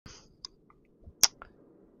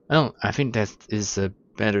Well, I think that is a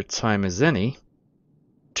better time as any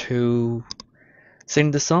to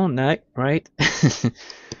sing the song, right? I'm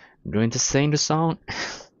going to sing the song.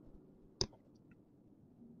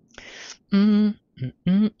 Mm, mm,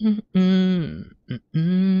 mm, mm, mm,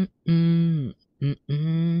 mm, mm, mm,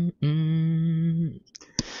 mm, mm.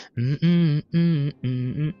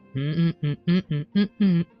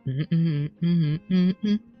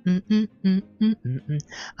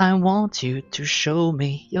 I want you to show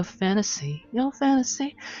me your fantasy, your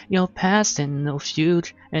past and no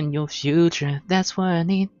future, and your future. That's what I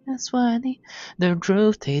need, that's what I need. The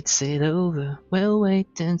truth takes it over. We'll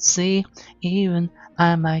wait and see. Even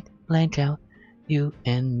I might blank out you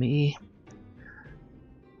and me.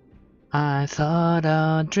 I thought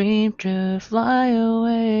our dream to fly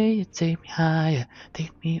away. You take me higher,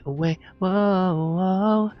 take me away. Whoa,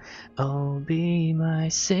 whoa. Oh, be my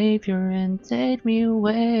savior and take me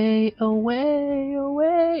away, away,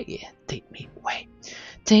 away. Take me away.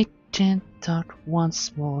 Take thought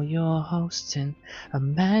once more. You're hosting a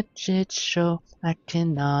magic show I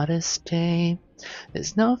cannot escape.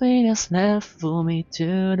 There's nothing else left for me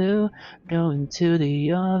to do. Going to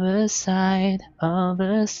the other side,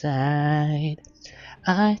 other side.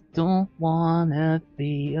 I don't wanna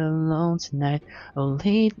be alone tonight. Oh,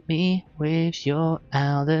 lead me with your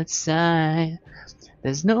other side.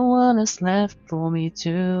 There's no one else left for me to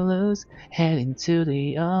lose. Heading to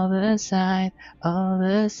the other side,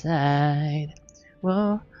 other side.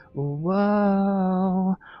 Whoa,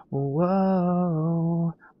 whoa,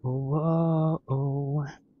 whoa, whoa.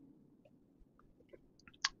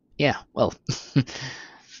 Yeah, well,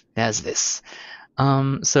 that's this.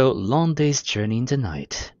 So long day's journey in the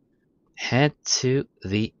night. Head to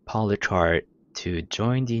the polycar to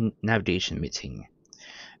join the navigation meeting.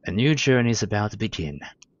 A new journey is about to begin.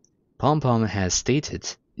 Pom Pom has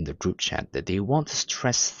stated in the group chat that they want to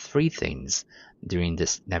stress three things during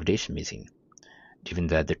this navigation meeting. Given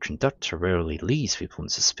that the conductor rarely leaves people in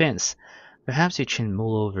suspense, perhaps you can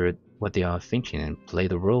mull over what they are thinking and play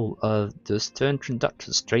the role of the stern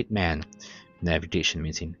conductor's straight man in the navigation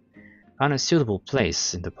meeting. Find a suitable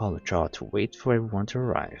place in the polycar to wait for everyone to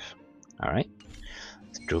arrive. Alright,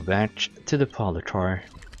 let's go back to the polycar.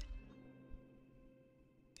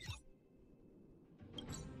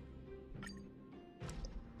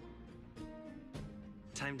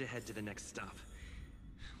 Time to head to the next stop.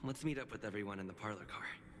 Let's meet up with everyone in the parlor car.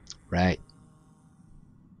 Right.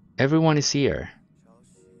 Everyone is here.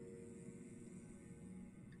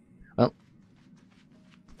 Well,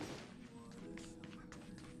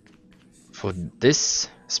 for this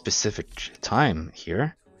specific time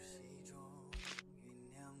here,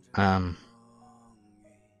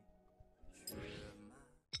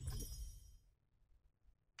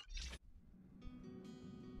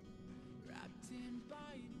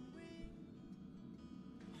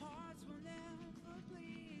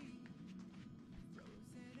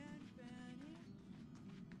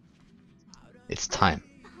 it's time.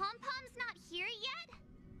 Pom-Pom's not here yet?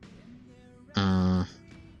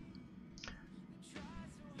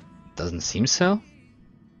 Doesn't seem so.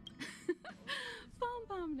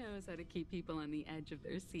 Pom-Pom knows how to keep people on the edge of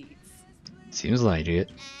their seats. Seems like it.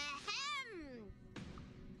 Ahem.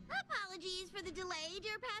 Apologies for the delay,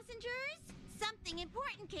 dear passengers. Something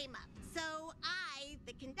important came up, so I,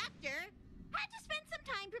 the conductor, had to spend some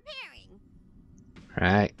time preparing.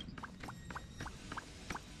 Right.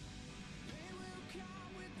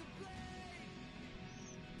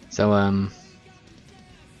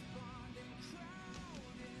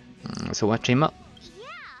 So what came up? Yeah,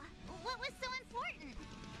 what was so important?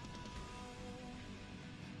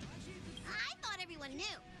 I thought everyone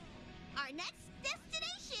knew. Our next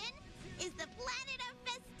destination is the planet of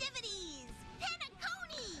festivities,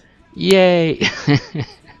 Penacony! Yay!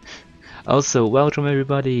 Also, welcome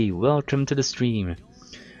everybody. Welcome to the stream.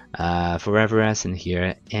 Forever Asin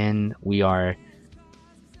here, and we are,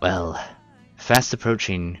 well, fast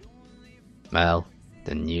approaching, well,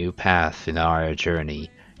 the new path in our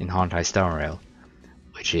journey in Honkai Star Rail,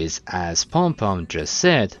 which is, as Pom Pom just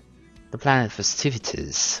said, the planet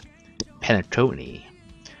festivities, Penacony.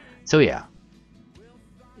 So yeah,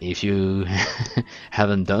 if you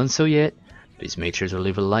haven't done so yet, please make sure to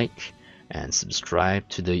leave a like and subscribe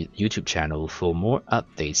to the YouTube channel for more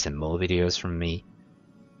updates and more videos from me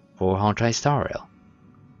for Honkai Star Rail.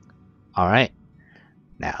 Alright,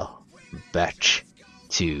 now back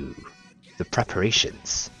to the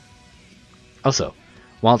preparations. Also,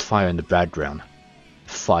 wildfire in the background.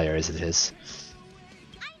 Fire as it is.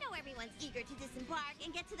 I know everyone's eager to disembark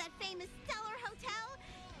and get to that famous Stellar Hotel,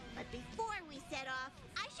 but before we set off,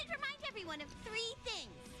 I should remind everyone of three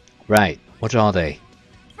things. Right, what are they?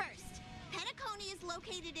 First,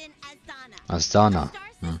 Astana. star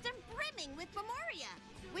system brimming with Memoria,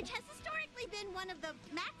 which has historically been one of the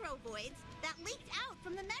macro voids that leaked out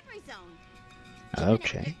from the memory zone. Even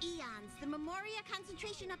Okay. after eons, the Memoria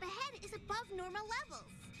concentration up ahead is above normal levels.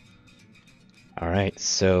 Alright,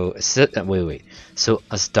 so wait. So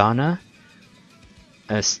Astana,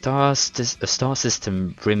 a star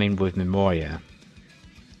system brimming with Memoria,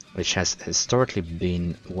 which has historically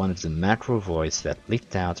been one of the macro voids that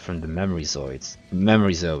leaked out from the memory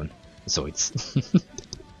zone. Zoids.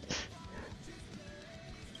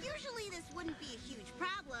 Usually this wouldn't be a huge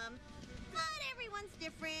problem, but everyone's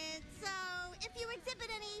different, so if you exhibit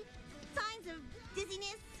any signs of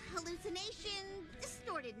dizziness, hallucination,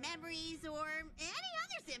 distorted memories, or any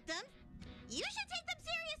other symptoms, you should take them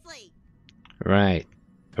seriously. Right.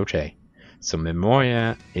 Okay. So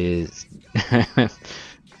Memoria is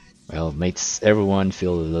well, makes everyone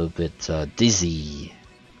feel a little bit dizzy.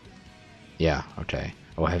 Yeah. Okay.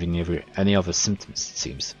 Or having any other symptoms, it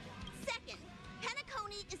seems. Second,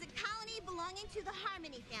 Penacony is a colony belonging to the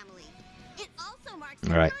Harmony family. It also marks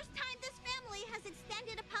the Right. first time this family has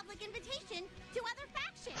extended a public invitation to other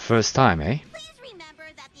factions. First time, eh? Please remember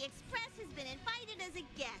that the Express has been invited as a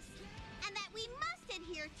guest, and that we must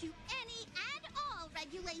adhere to any and all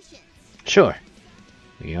regulations. Sure.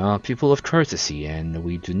 We are people of courtesy, and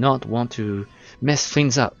we do not want to mess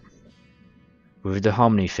things up with the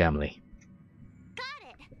Harmony family. Got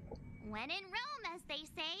it. When in Rome, as they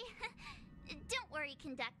say. Don't worry,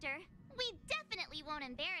 conductor. We definitely won't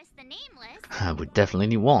embarrass the nameless. We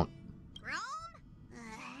definitely won't. Rome?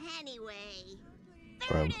 Anyway.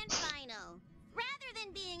 Bro. Third and final. Rather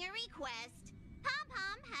than being a request, Pom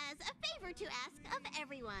Pom has a favor to ask of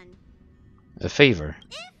everyone. A favor.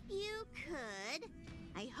 If you could,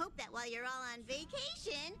 I hope that while you're all on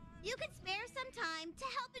vacation, you could spare some time to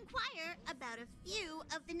help inquire about a few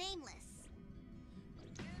of the nameless.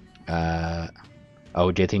 Are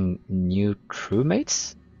we getting new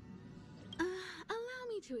crewmates? Allow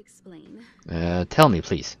me to explain. Tell me,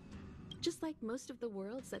 please. Just like most of the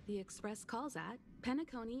worlds that the Express calls at,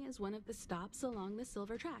 Penacony is one of the stops along the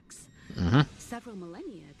Silver Tracks. Mm-hmm. Several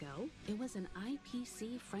millennia ago, it was an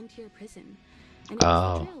IPC frontier prison. And it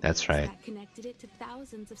was the That's trailblaze right. that connected it to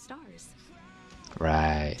thousands of stars.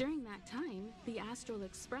 Right. During that time, the Astral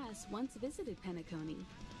Express once visited Penacony.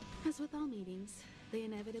 As with all meetings, they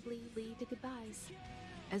inevitably lead to goodbyes.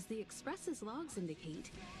 As the Express's logs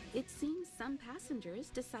indicate, it seems some passengers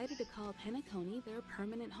decided to call Penacony their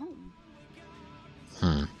permanent home.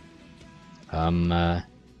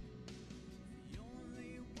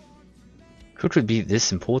 Who could be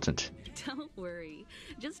this important? Don't worry.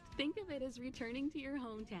 Just think of it as returning to your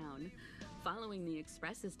hometown. Following the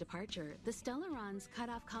Express's departure, the Stellarons cut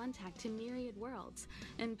off contact to myriad worlds,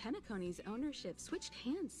 and Penacony's ownership switched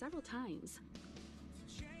hands several times.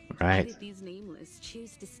 Why Right. did these nameless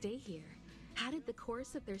choose to stay here? How did the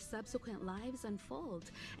course of their subsequent lives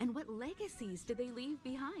unfold? And what legacies did they leave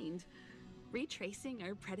behind? Retracing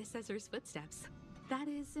our predecessors' footsteps. That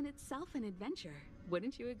is in itself an adventure,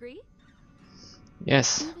 wouldn't you agree?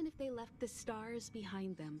 Yes. Even if they left the stars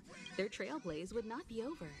behind them, their trailblaze would not be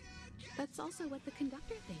over. That's also what the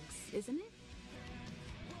conductor thinks, isn't it?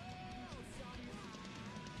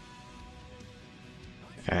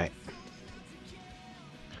 Alright.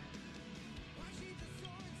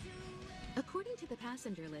 According to the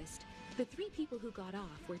passenger list, the three people who got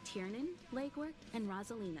off were Tiernan, Legwork, and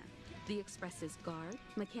Rosalina, the Express's guard,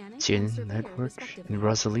 mechanic, and Jin, surveyor, Legwork, respectively. and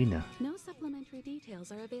Rosalina. No supplementary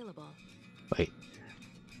details are available. Wait.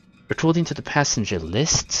 According to the passenger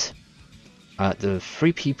list, the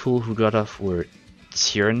three people who got off were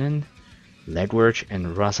Tiernan, Legwork,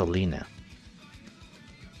 and Rosalina.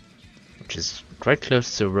 Which is quite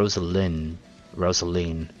close to Rosaline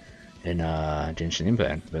in Genshin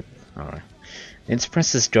Impact, but alright. The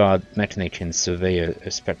Express's guard, mechanic, and surveyor,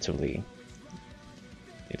 respectively.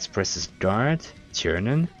 The Express's guard,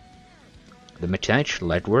 Tiernan, the mechanic,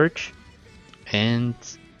 Legwork, and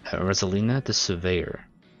Rosalina, the surveyor.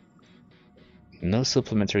 No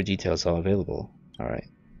supplementary details are available. Alright.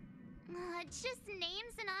 Just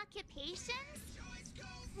names and occupations?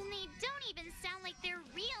 And they don't even sound like their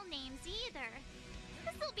real names either.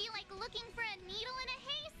 This'll be like looking for a needle in a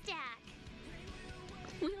haystack.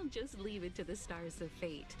 We'll just leave it to the stars of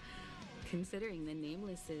fate. Considering the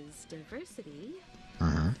Nameless's diversity,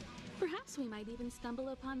 perhaps we might even stumble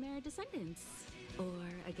upon their descendants. Or,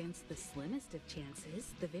 against the slimmest of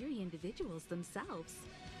chances, the very individuals themselves.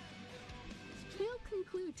 We'll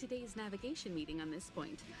conclude today's navigation meeting on this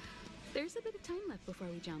point. There's a bit of time left before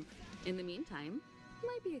we jump. In the meantime,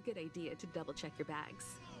 might be a good idea to double-check your bags.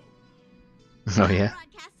 Oh yeah?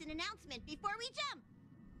 Broadcast an announcement before we jump.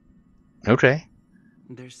 Okay.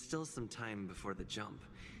 There's still some time before the jump.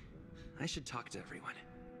 I should talk to everyone.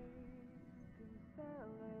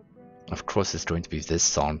 Of course it's going to be this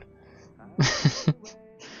song.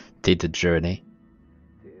 Take the journey.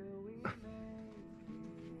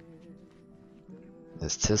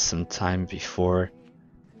 There's still some time before.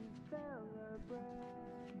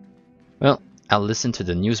 Well, I'll listen to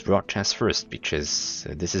the news broadcast first because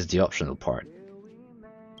this is the optional part.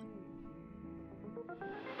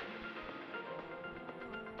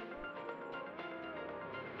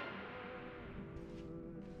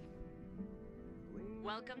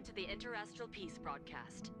 Welcome to the Interastral Peace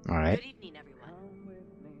broadcast. Alright. Good evening, everyone.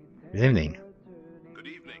 Good evening. Good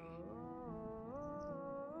evening.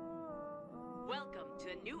 Welcome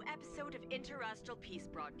to a new episode of Interastral Peace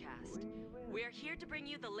broadcast. We are here to bring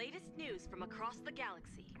you the latest news from across the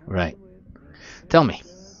galaxy. Right. Tell me.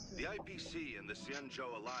 The IPC and the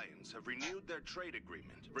Xianzhou Alliance have renewed their trade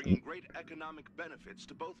agreement, bringing great economic benefits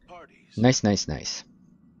to both parties. Nice, nice, nice.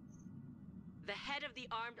 The head of the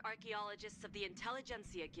Armed Archaeologists of the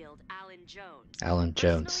Intelligentsia Guild, Alan Jones.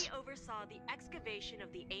 personally oversaw the excavation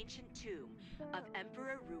of the ancient tomb of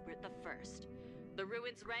Emperor Rupert I. The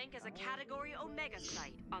ruins rank as a Category Omega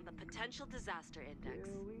site on the Potential Disaster Index.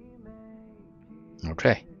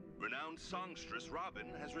 Okay. Renowned songstress Robin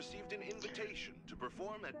has received an invitation to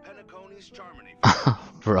perform at Penacony's Charmony.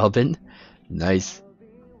 Robin? Nice.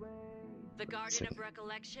 The Garden of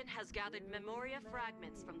Recollection has gathered memoria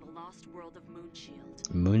fragments from the lost world of Moonshield.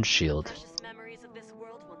 Moonshield. Precious memories of this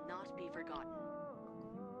world will not be forgotten.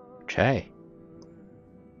 Okay.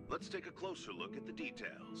 Let's take a closer look at the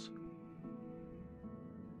details.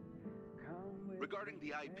 Regarding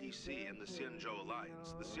the IPC and the Xianzhou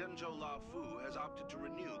Alliance, the Xianzhou La Fu has opted to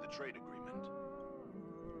renew the trade agreement.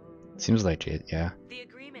 Seems like it, yeah. The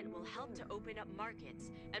agreement will help to open up markets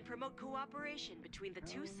and promote cooperation between the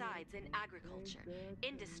two sides in agriculture,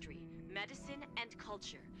 industry, medicine, and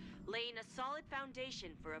culture, laying a solid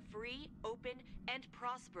foundation for a free, open, and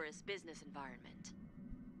prosperous business environment.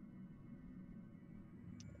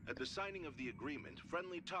 At the signing of the agreement,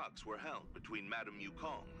 friendly talks were held between Madame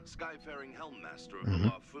Yukong, Skyfaring Helmmaster of the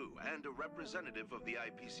La Fu, and a representative of the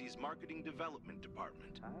IPC's Marketing Development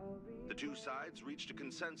Department. The two sides reached a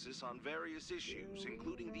consensus on various issues,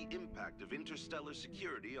 including the impact of interstellar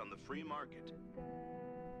security on the free market.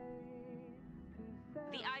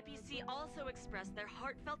 The IPC also expressed their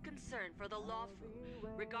heartfelt concern for the Lawfu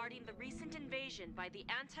regarding the recent invasion by the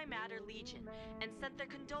Antimatter Legion and sent their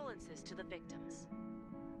condolences to the victims.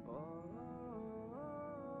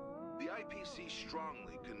 The IPC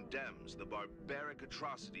strongly condemns the barbaric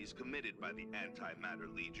atrocities committed by the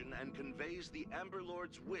Antimatter Legion and conveys the Amber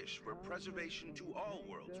Lord's wish for preservation to all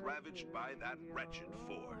worlds ravaged by that wretched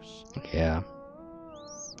force. Yeah.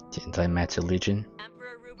 The Antimatter Legion.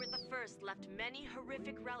 Emperor Rupert I left many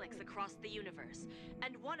horrific relics across the universe,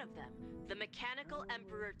 and one of them, the Mechanical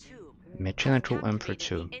Emperor Tomb, Mechanical has Emperor captivated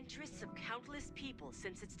Tomb. the interests of countless people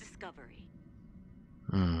since its discovery.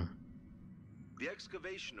 Hmm. The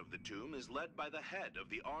excavation of the tomb is led by the head of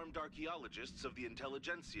the Armed Archaeologists of the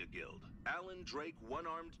Intelligentsia Guild, Alan Drake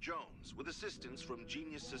One-Armed Jones, with assistance from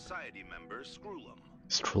Genius Society member Screwlum.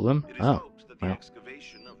 Screwlum? It is Oh, hoped that the well.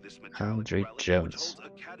 excavation of this Alan metallic Drake relic, which Jones. holds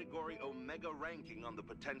a Category Omega ranking on the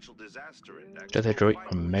Potential Disaster Index, Category will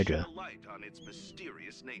finally Omega. shed a light on its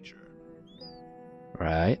mysterious nature.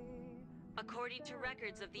 Right. According to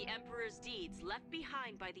records of the Emperor's deeds left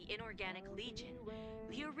behind by the Inorganic Legion,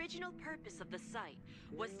 the original purpose of the site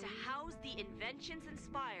was to house the inventions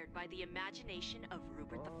inspired by the imagination of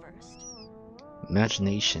Rupert I.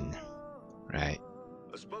 Imagination. Right.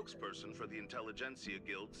 A spokesperson for the Intelligentsia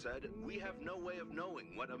Guild said, "We have no way of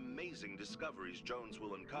knowing what amazing discoveries Jones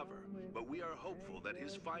will uncover, but we are hopeful that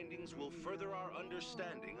his findings will further our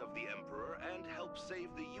understanding of the Emperor and help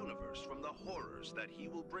save the universe from the horrors that he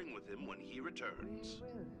will bring with him when he returns."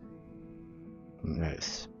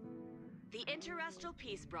 Nice. The Interastral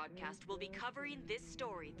Peace broadcast will be covering this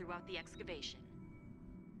story throughout the excavation.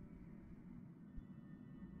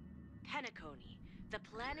 Penacony, the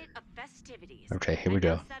planet of festivities. Okay, here we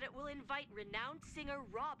go. announced that it will invite renowned singer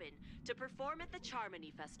Robin to perform at the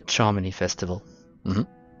Charmony Festival. Charmony Festival. Mm-hmm.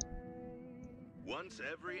 Once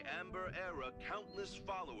every Amber Era, countless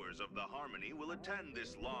followers of the Harmony will attend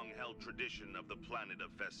this long-held tradition of the planet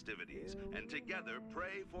of festivities, and together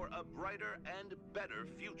pray for a brighter and better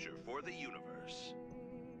future for the universe.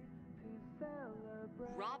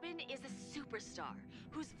 Robin is a superstar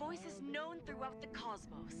whose voice is known throughout the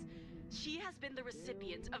cosmos. She has been the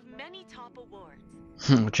recipient of many top awards.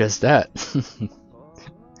 Just that.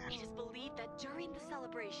 It is believed that during the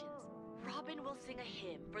celebrations, Robin will sing a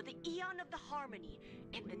hymn for the Eon of the Harmony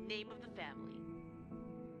in the name of the family.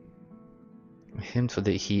 Hymn for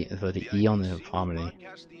the Eon of IPC will Harmony.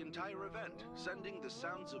 broadcast the entire event, sending the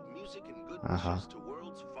sounds of music and good wishes to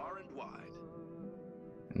worlds far and wide.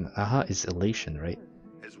 And aha is elation, right?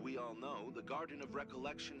 As we all know, the Garden of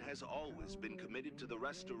Recollection has always been committed to the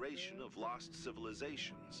restoration of lost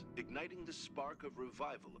civilizations, igniting the spark of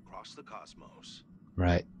revival across the cosmos.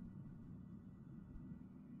 Right.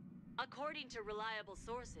 According to reliable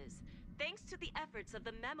sources, thanks to the efforts of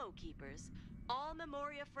the Memo Keepers, all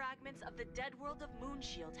Memoria fragments of the dead world of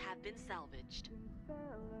Moonshield have been salvaged.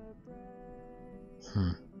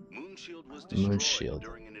 Moonshield was destroyed Moonshield.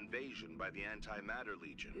 during an invasion by the Antimatter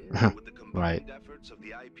Legion. With the Right. combined efforts of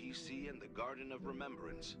the IPC and the Garden of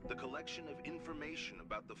Remembrance, the collection of information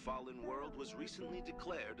about the fallen world was recently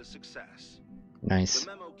declared a success. Nice. The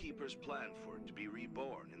Memo Keepers planned for it to be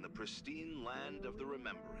reborn in the pristine land of the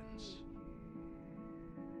Remembrance.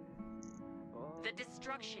 The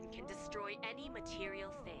destruction can destroy any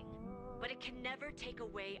material thing, but it can never take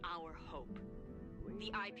away our hope.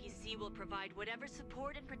 The IPC will provide whatever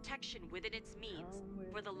support and protection within its means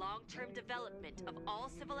for the long-term development of all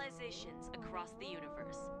civilizations across the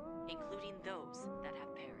universe, including those that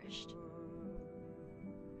have perished.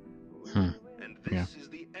 And this is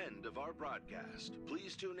the end of our broadcast.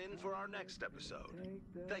 Please tune in for our next episode.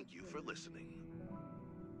 Thank you for listening.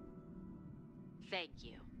 Thank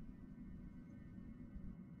you.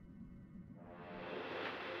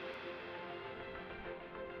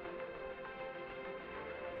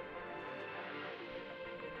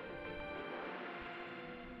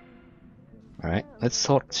 Alright, let's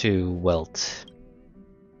talk to Welt.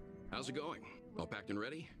 How's it going? All packed and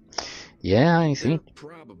ready? Yeah, I There think.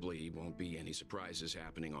 probably won't be any surprises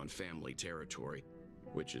happening on family territory,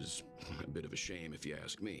 which is a bit of a shame if you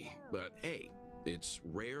ask me. But hey, it's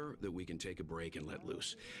rare that we can take a break and let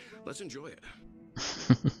loose. Let's enjoy it.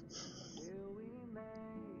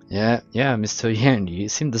 Yeah, Mr. Yan, you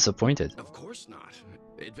seem disappointed. Of course not.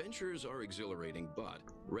 Adventures are exhilarating, but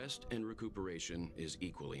rest and recuperation is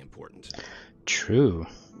equally important. True.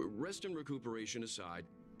 Rest and recuperation aside,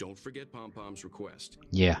 don't forget Pom-Pom's request.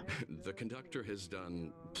 Yeah. The conductor has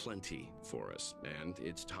done plenty for us, and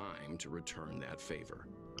it's time to return that favor.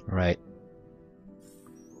 Right.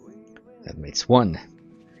 That makes one.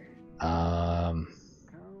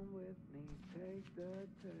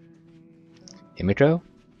 Himiko?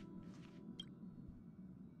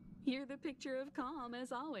 You're the picture of calm,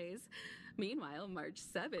 as always. Meanwhile, March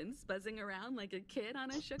 7th's buzzing around like a kid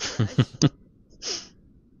on a sugar rush.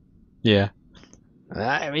 Yeah.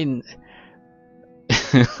 I mean,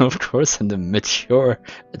 of course, I'm the mature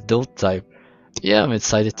adult type. Yeah, I'm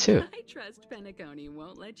excited too. I trust Penacony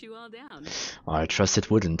won't let you all down. I trust it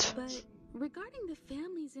wouldn't. But regarding the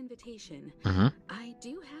family's invitation, I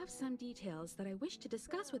do have some details that I wish to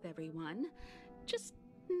discuss with everyone. Just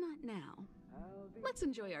not now. Let's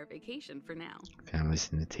enjoy our vacation for now. Family's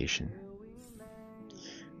invitation.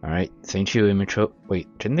 Alright, thank you, Himiko. Wait,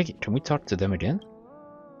 can we talk to them again?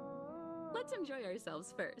 Let's enjoy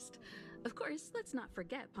ourselves first. Of course, let's not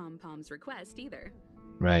forget Pom-Pom's request either.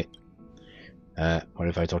 Right. What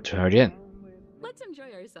if I talk to her again? Let's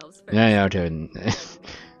enjoy ourselves first. Yeah, okay.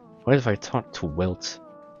 What if I talk to Welt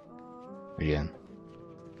again?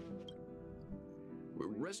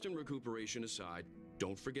 Rest and recuperation aside,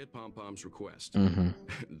 don't forget Pom-Pom's request.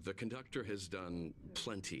 The conductor has done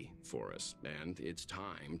plenty for us, and it's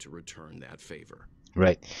time to return that favor.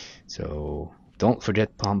 Right. So, don't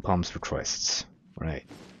forget Pom-Pom's requests. Right.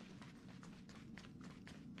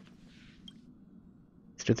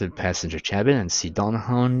 Let's go to the passenger cabin and see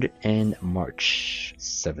Dawnhound and March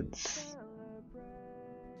 7th.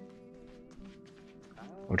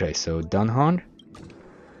 Okay, so Dawnhound,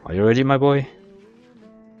 are you ready, my boy?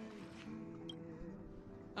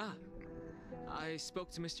 I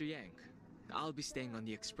spoke to Mr. Yang. I'll be staying on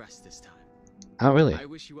the express this time. Oh, really? I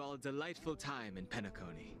wish you all a delightful time in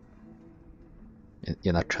Penacony.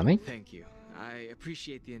 You're not coming? Thank you. I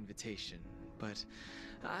appreciate the invitation, but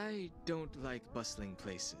I don't like bustling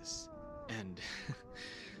places. And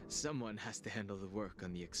someone has to handle the work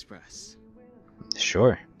on the express.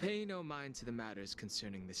 Sure. Pay no mind to the matters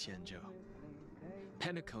concerning the Xianzhou.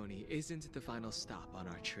 Penacony isn't the final stop on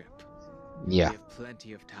our trip. Yeah. We have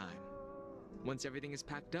plenty of time. Once everything is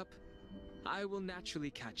packed up, I will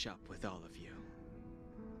naturally catch up with all of you.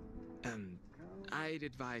 I'd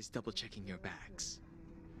advise double-checking your bags.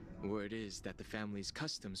 Word is that the family's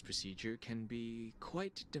customs procedure can be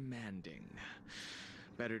quite demanding.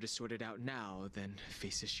 Better to sort it out now than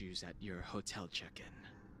face issues at your hotel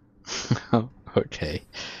check-in. Okay.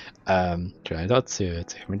 Try not to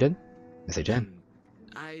him again? Message in.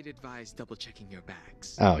 I'd advise double checking your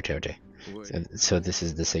bags. Oh, okay, okay. Word. So this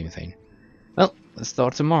is the same thing. Well, let's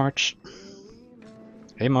start to March.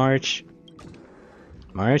 Hey, March.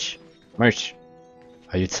 March? March.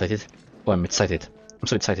 Are you excited? Oh, I'm excited. I'm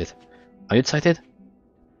so excited. Are you excited?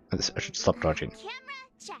 I should stop charging. Camera,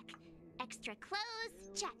 check. Extra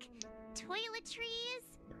clothes, check. Toiletries.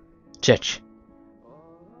 Check.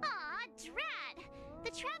 Aw, drat!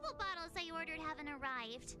 The travel bottles I ordered haven't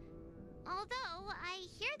arrived. Although, I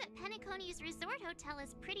hear that Penacony's resort hotel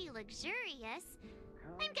is pretty luxurious.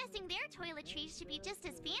 I'm guessing their toiletries should be just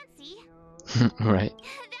as fancy. Right.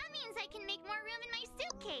 That means I can make more room in my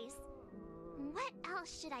suitcase. What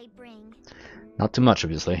else should I bring? Not too much,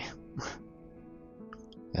 obviously.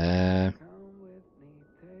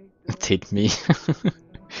 Take me.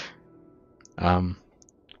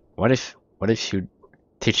 What if you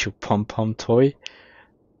take your pom pom toy?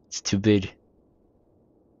 It's too big.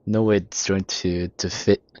 No way it's going to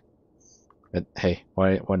fit. But hey,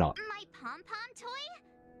 why not? My pom-pom toy?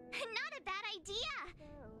 Not a bad idea.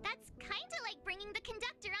 That's kinda like bringing the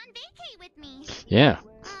conductor on vacay with me. Yeah.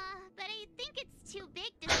 But I think it's too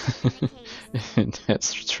big to stuff in the case.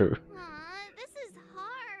 That's true. This is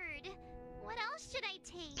hard. What else should I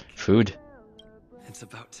take? Food. It's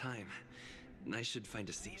about time. I should find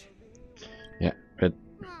a seat. Yeah, but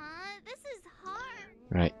This is hard.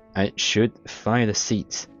 right. I should find a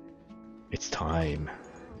seat. It's time.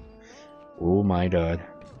 Oh my god.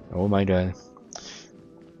 Oh my god.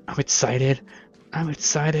 I'm excited. I'm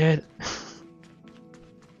excited.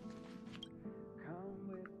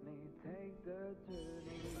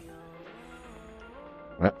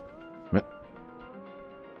 What?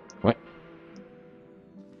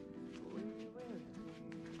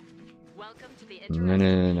 Welcome to the No.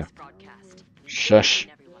 interactive broadcast. Shush.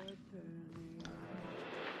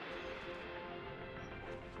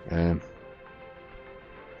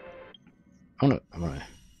 Oh no, I'm alright.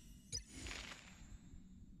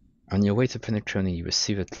 On your way to Penacony, you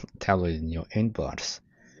receive a tablet in your inbox.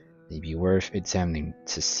 It may be worth examining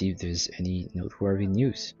to see if there's any noteworthy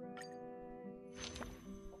news.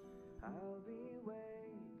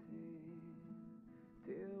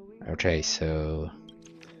 Okay, so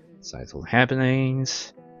societal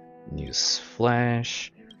happenings, news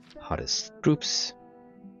flash, hottest groups,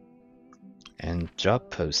 and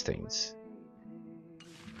job postings.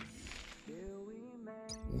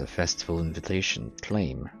 The festival invitation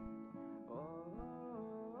claim.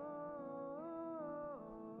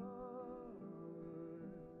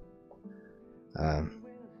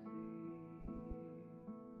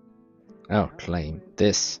 Oh, claim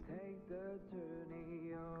this.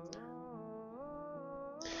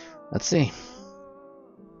 Let's see.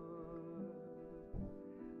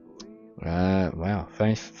 Wow,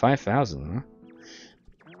 5,000,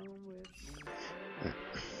 huh?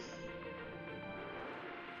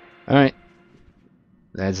 Alright.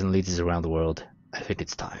 Lads and ladies around the world, I think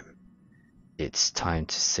it's time. It's time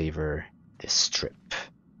to savor this trip.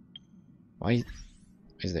 Why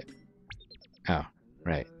is it? Oh,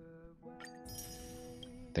 right.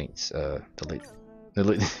 Thanks, delete.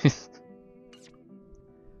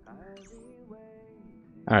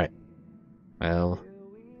 Alright. Well,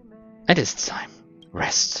 it is time.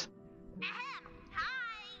 Rest. Hi.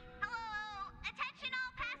 Hello. Attention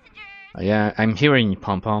all passengers. Yeah, I'm hearing you,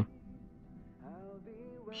 Pom Pom.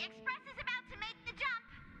 The express is about to make the jump.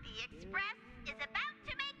 The express is about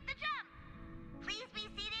to make the jump. Please be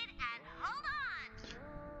seated and hold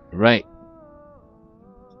on. Right.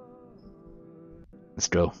 Let's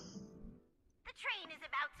go. The train is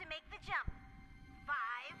about to make the jump. 5,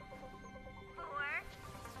 4,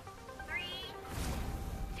 3,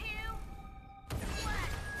 2,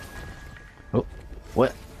 1. Oh,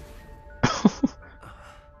 what?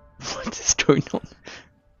 What is going on?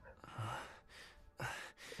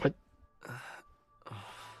 What?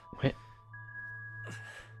 What?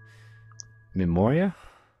 Memoria?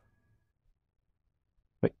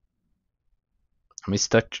 Wait. Am I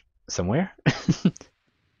stuck somewhere?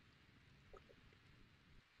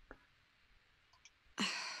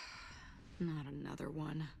 Not another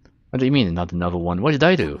one. What do you mean, not another one? What did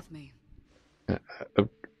I Come do? with me.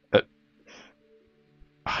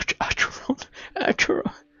 Acheron.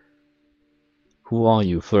 Who are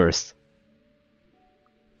you first?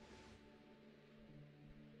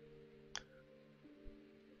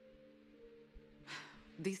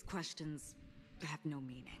 These questions have no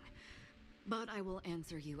meaning, but I will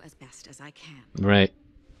answer you as best as I can. Right.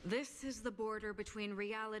 This is the border between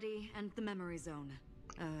reality and the memory zone.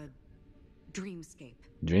 Dreamscape.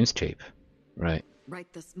 Dreamscape. Right. Right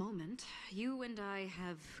this moment, you and I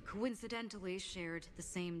have coincidentally shared the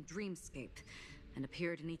same dreamscape and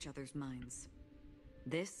appeared in each other's minds.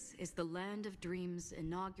 This is the Land of Dreams'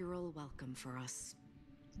 inaugural welcome for us.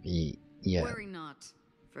 Yeah. Worry not,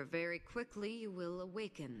 for very quickly you will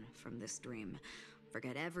awaken from this dream.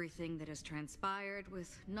 Forget everything that has transpired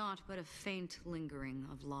with naught but a faint lingering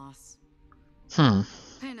of loss.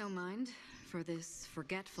 Pay no mind, for this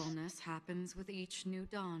forgetfulness happens with each new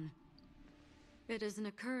dawn. It is an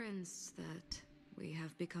occurrence that we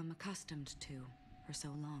have become accustomed to for so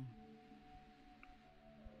long.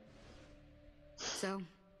 So,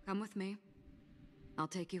 come with me. I'll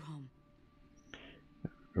take you home.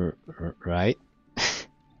 Right?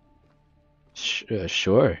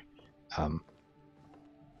 Sure.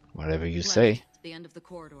 Whatever you say. The end of the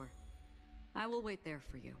corridor. I will wait there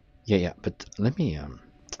for you. Yeah, but let me,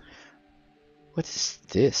 what is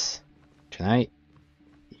this? Can I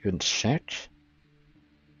even check?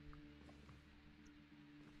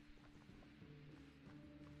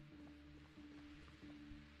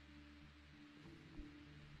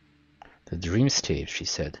 The dreamscape, she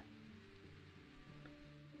said.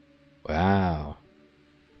 Wow.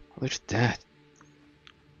 Look at that.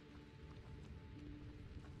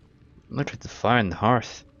 Look at the fire and the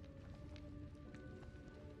hearth.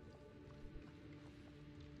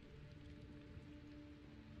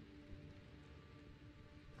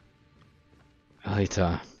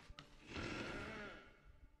 Alita.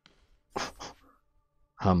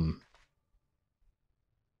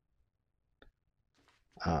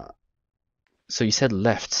 So you said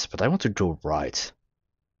left, but I want to go right.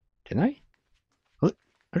 Can I? Look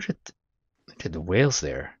at the whales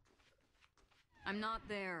there. I'm not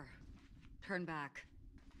there. Turn back.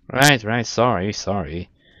 Right, sorry.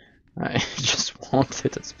 I just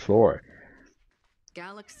wanted to explore.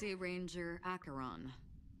 Galaxy Ranger Acheron.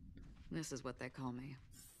 This is what they call me.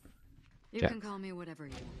 You Yeah. can call me whatever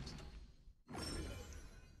you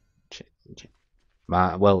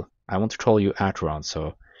want. Well, I want to call you Acheron,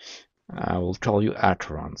 so I will call you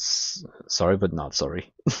Acheron. Sorry, but not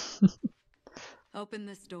sorry. Open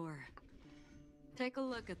this door. Take a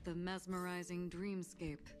look at the mesmerizing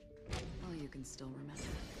dreamscape. All you can still remember.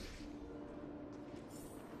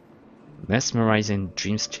 Mesmerizing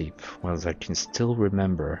dreamscape. Well, I can still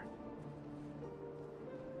remember.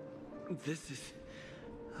 This is...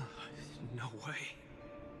 no way.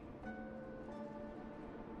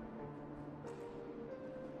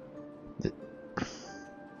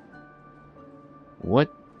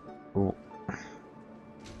 What? Oh.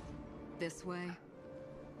 This way.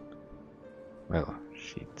 Well,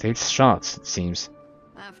 she takes shots, it seems.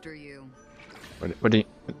 After you. What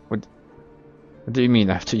do you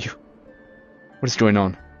mean after you? What is going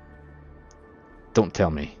on? Don't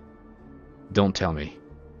tell me. Don't tell me.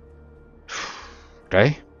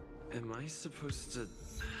 Okay? Am I supposed to...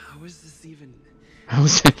 how is this even... How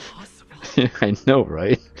is it possible? I know,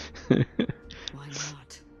 right? Why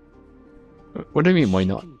not? What do you mean, why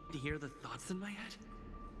not? Can hear the thoughts in my head?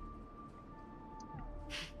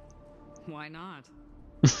 Why not?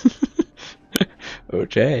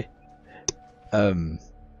 Okay.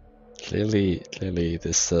 Clearly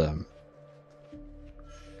this this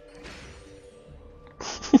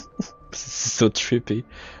is so trippy.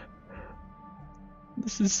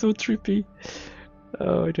 This is so trippy.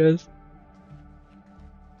 Oh my god.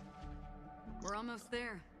 We're almost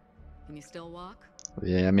there. Can you still walk?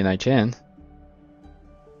 Yeah, I mean I can.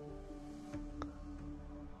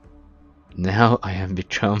 Now I have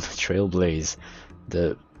become Trailblaze,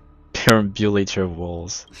 the perambulator of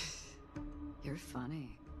walls. You're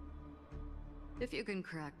funny. If you can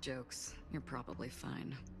crack jokes, you're probably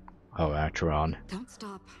fine. Oh, Acheron. Don't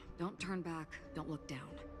stop. Don't turn back. Don't look down.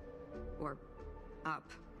 Or up,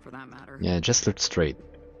 for that matter. Yeah, just look straight.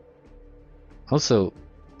 Also,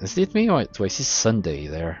 is it me or do I see Sunday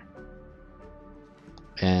there?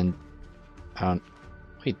 And,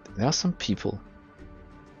 wait, there are some people.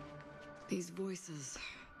 These voices...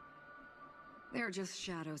 they're just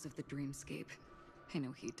shadows of the dreamscape. Pay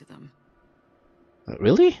no heed to them.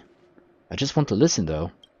 Really? I just want to listen though.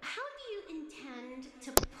 How do you intend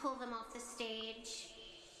to pull them off the stage?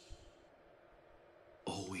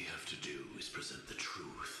 All we have to do is present the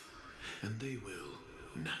truth, and they will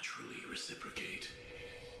naturally reciprocate.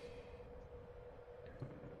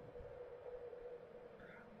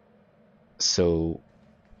 So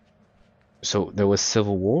there was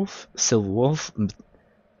Silver Wolf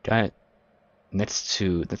guy next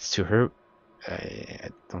to her. I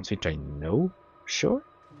don't think I know. Sure.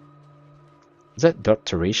 Is that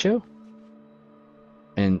Dr. Ratio?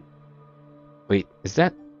 And wait, is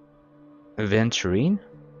that Venturine?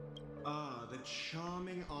 Ah, the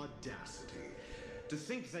charming audacity to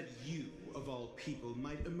think that you, of all people,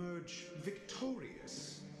 might emerge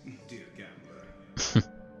victorious, dear gambler.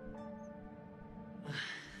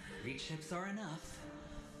 3 chips are enough.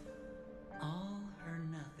 All or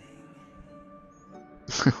nothing.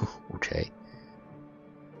 Okay.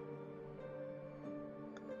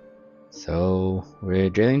 So we're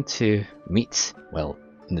going to meet, well,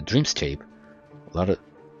 in the dreamscape,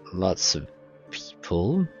 lots of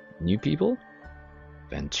people, new people.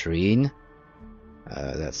 Venturine,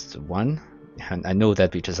 that's the one. And I know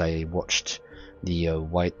that because I watched the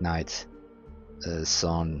White Knight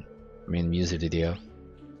song, music video.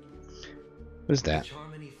 Who's that? The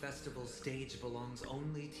Charmony Festival stage belongs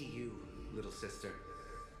only to you, little sister.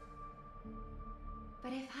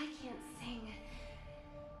 But if I can't sing,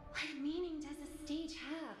 what meaning does a stage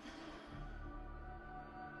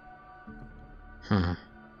have?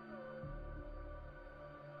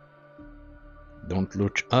 Don't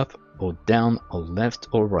look up or down or left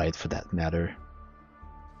or right for that matter.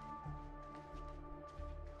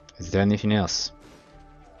 Is there anything else?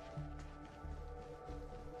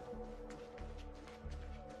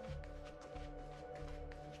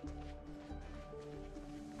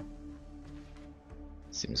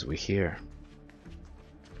 Seems we're here.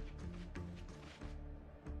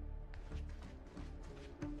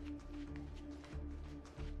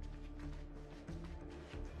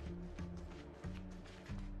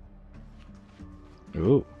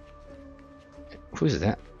 Ooh. Who's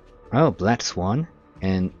that? Oh, Black Swan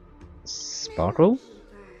and Sparkle?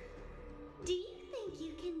 Do you think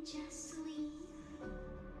you can just leave?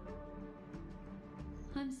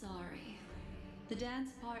 I'm sorry. The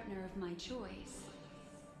dance partner of my choice,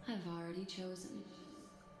 I've already chosen.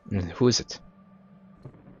 Who is it?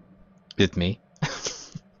 Is it me?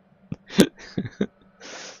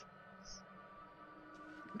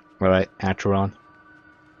 Alright, Acheron.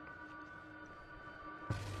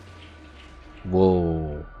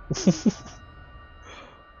 Whoa.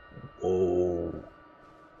 Whoa.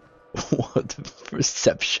 What a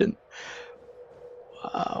perception.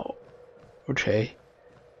 Wow. Okay.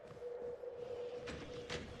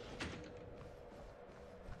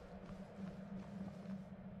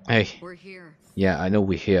 Hey. We're here. Yeah, I know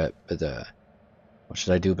we're here, but what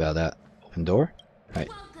should I do about that? Open door? Right.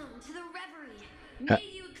 Welcome to the reverie. May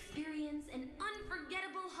you experience an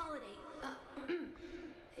unforgettable holiday.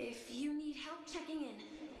 If you need help checking in,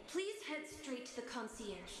 please head straight to the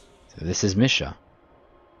concierge. So this is Misha.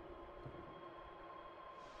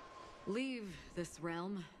 Leave this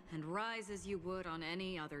realm and rise as you would on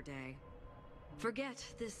any other day. Forget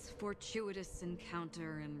this fortuitous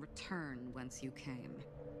encounter and return whence you came.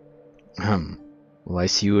 Will I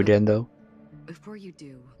see you again though? Before you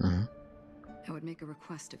do, I would make a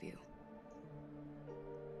request of you.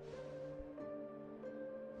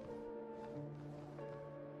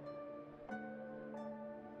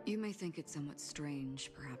 You may think it somewhat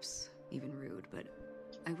strange, perhaps even rude, but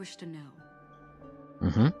I wish to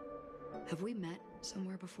know. Have we met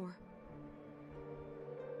somewhere before?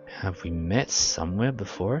 Have we met somewhere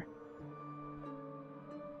before?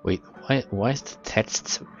 Wait, why is the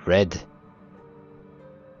text red?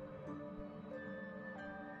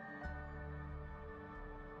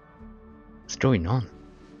 What's going on?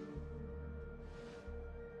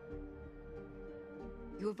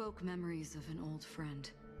 You evoke memories of an old friend.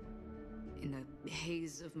 In the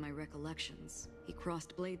haze of my recollections, he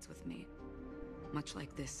crossed blades with me. Much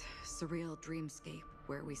like this surreal dreamscape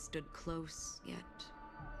where we stood close, yet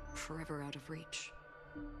forever out of reach.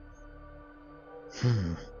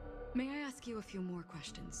 May I ask you a few more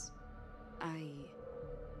questions? I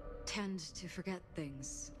tend to forget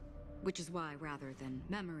things, which is why, rather than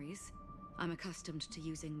memories, I'm accustomed to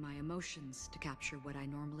using my emotions to capture what I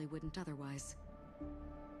normally wouldn't otherwise.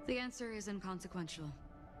 The answer is inconsequential.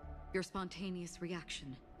 Your spontaneous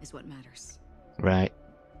reaction is what matters. Right.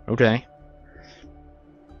 Okay.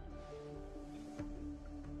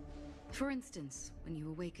 For instance, when you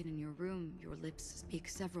awaken in your room, your lips speak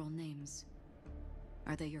several names.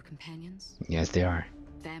 Are they your companions? Yes, they are.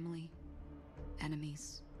 Family?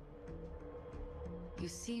 Enemies? You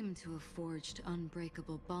seem to have forged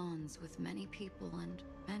unbreakable bonds with many people and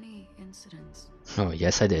many incidents. Oh,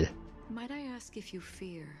 yes, I did. Might I ask if you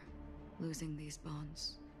fear losing these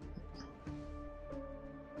bonds?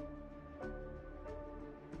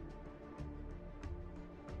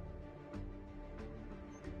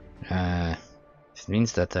 It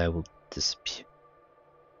means that I will disappear.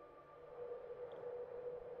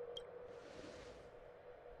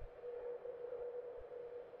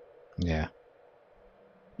 Yeah.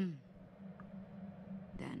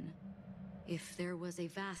 Then, if there was a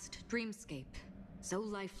vast dreamscape, so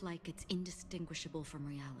lifelike it's indistinguishable from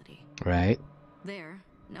reality. Right. There,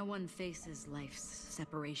 no one faces life's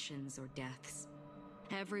separations or deaths.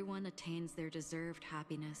 Everyone attains their deserved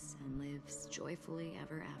happiness and lives joyfully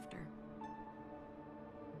ever after.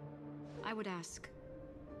 I would ask,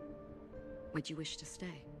 would you wish to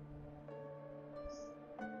stay?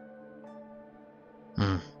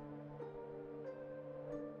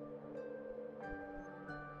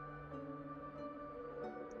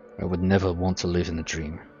 I would never want to live in a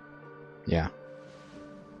dream. Yeah.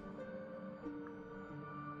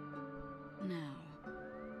 Now,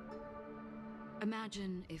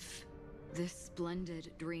 imagine if this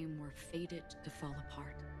splendid dream were fated to fall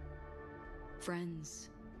apart. Friends,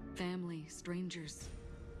 family, strangers,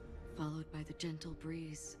 followed by the gentle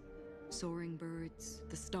breeze, soaring birds,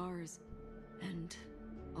 the stars, and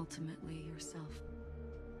ultimately yourself.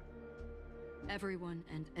 Everyone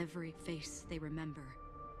and every face they remember,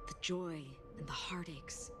 the joy and the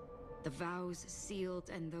heartaches, the vows sealed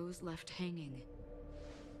and those left hanging,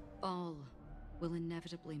 all will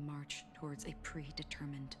inevitably march towards a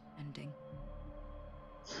predetermined ending.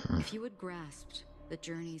 If you had grasped the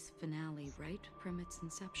journey's finale right from its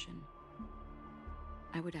inception,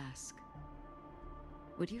 I would ask,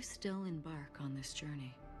 would you still embark on this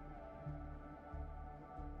journey?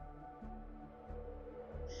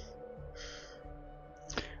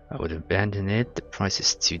 I would abandon it. The price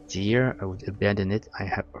is too dear. I would abandon it. I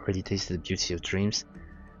have already tasted the beauty of dreams.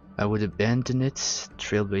 I would abandon it.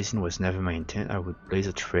 Trailblazing was never my intent. I would blaze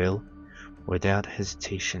a trail without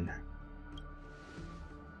hesitation.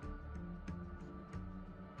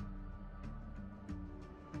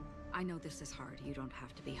 I know this is hard. You don't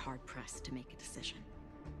have to be hard-pressed to make a decision.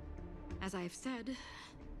 As I've said,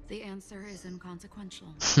 the answer is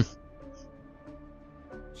inconsequential.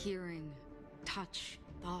 Hearing, touch,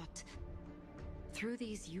 thought. Through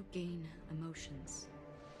these you gain emotions.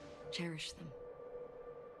 Cherish them.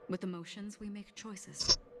 With emotions we make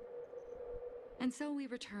choices. And so we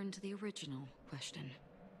return to the original question.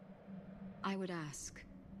 I would ask,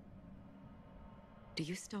 do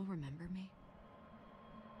you still remember me?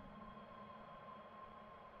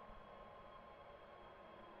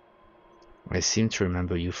 I seem to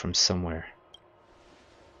remember you from somewhere.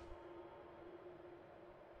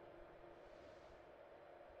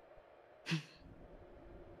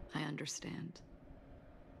 I understand.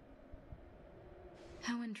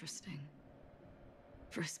 How interesting.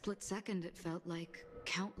 For a split second, it felt like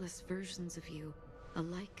countless versions of you,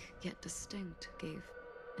 alike yet distinct, gave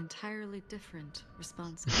entirely different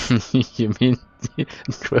responses. You mean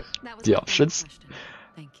That was the my options? question.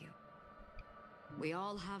 Thank you. We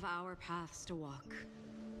all have our paths to walk,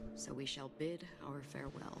 so we shall bid our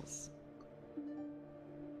farewells.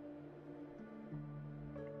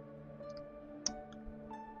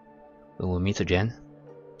 We will meet again.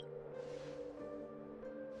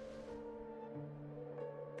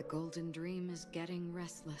 The golden dream is getting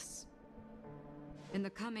restless. In the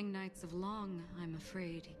coming nights of long, I'm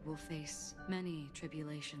afraid you will face many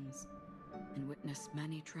tribulations and witness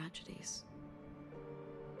many tragedies.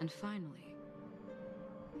 And finally,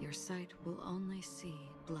 your sight will only see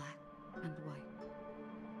black and white.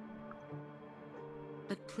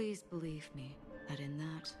 But please believe me that in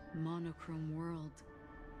that monochrome world,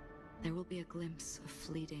 there will be a glimpse of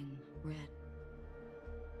fleeting red.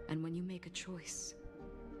 And when you make a choice,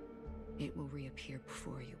 it will reappear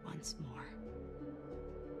before you once more.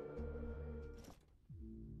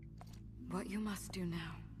 What you must do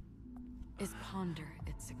now is ponder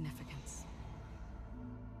its significance.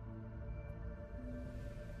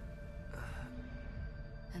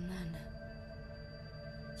 And then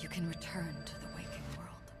you can return to the waking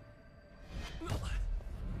world.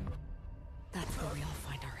 That's where we all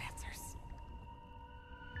find our answers.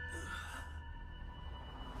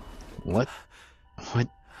 What? What?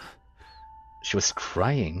 She was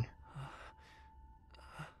crying.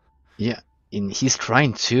 Yeah, and he's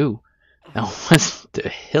crying too. Now what the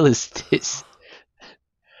hell is this?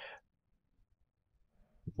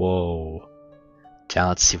 Whoa.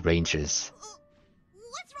 Galaxy Rangers.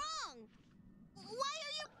 What's wrong? Why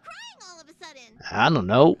are you crying all of a sudden? I don't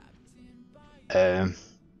know.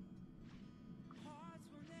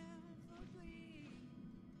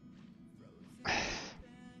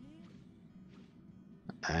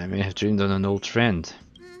 I may have dreamed on an old friend.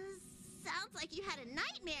 Sounds like you had a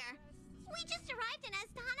nightmare. We just arrived in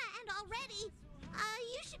Astana and already.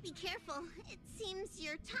 You should be careful. It seems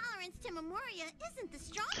your tolerance to Memoria isn't the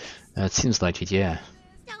strongest. It seems like it, yeah.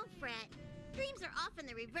 Don't fret. Dreams are often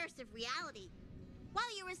the reverse of reality.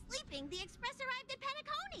 While you were sleeping, the express arrived at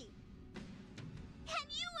Penacony. Can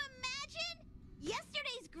you imagine?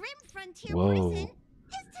 Yesterday's grim frontier Whoa. prison is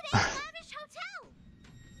today's lavish hotel.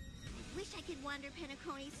 Wish I could wander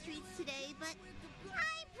Penacony streets today, but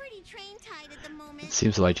I'm pretty train-tied at the moment.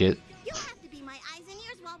 Seems like it. You'll have to be my eyes and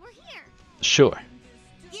ears while we're here. Sure.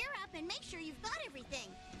 Gear up and make sure you've got everything.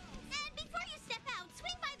 And before you step out,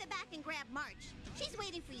 swing by the back and grab March. She's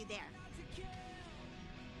waiting for you there.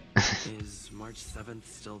 Is March 7th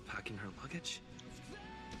still packing her luggage?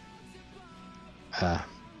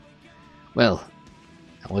 Well,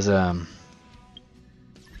 that was an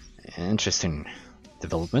interesting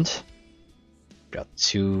development. Got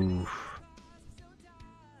two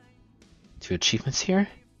achievements here.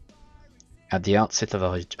 At the outset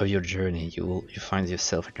of your journey, you find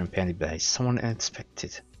yourself accompanied by someone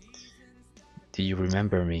unexpected. Do you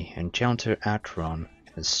remember me? Encounter Atron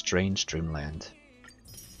in a strange dreamland.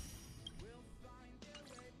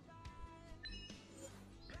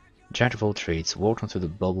 Jack of all trades, walked onto the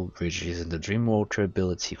bubble bridge using the Dreamwalker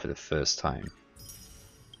ability for the first time.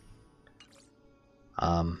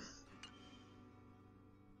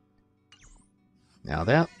 Now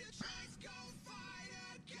that.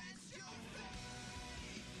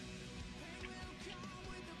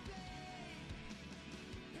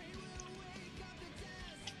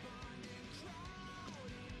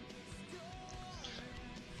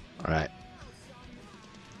 All right.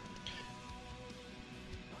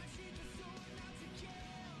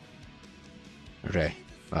 Okay,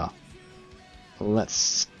 well,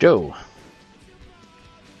 let's go.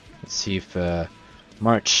 Let's see if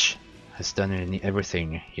March has done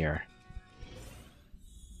everything here.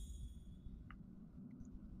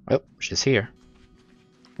 Oh, she's here.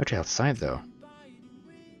 Okay, outside though.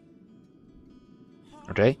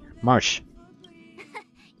 Okay, March.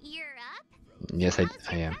 You're up? Yes, I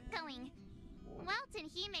am. Going? Welt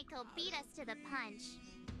and Himeko beat us to the punch,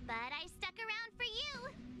 but I stuck around for you.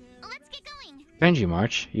 Let's get going. Thank you,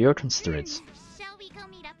 March. You're considerate. Shall we go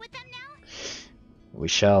meet up with them now? We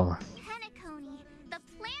shall. Penacony, the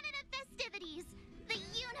planet of festivities. The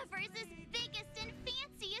universe's biggest and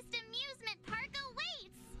fanciest amusement park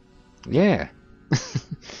awaits. Yeah.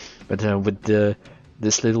 But with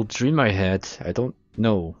this little dream I had, I don't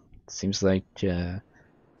know. Seems like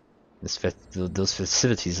those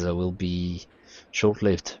festivities will be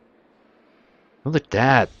short-lived. Look at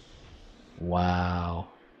that! Wow.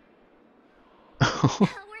 We're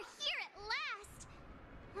here at last!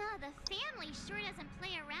 The family sure doesn't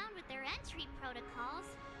play around with their entry protocols.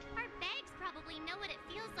 Our bags probably know what it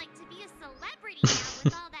feels like to be a celebrity now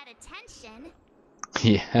with all that attention.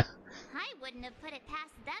 Yeah. I wouldn't have put it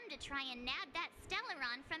past them to try and nab that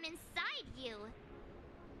Stellaron from inside you.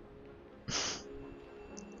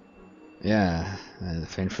 Yeah,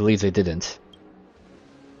 thankfully they didn't.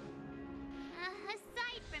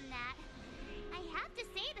 Aside from that, I have to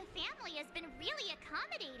say the family has been really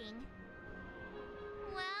accommodating.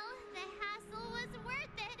 Well, the hassle was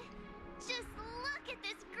worth it. Just look at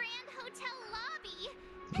this grand hotel lobby.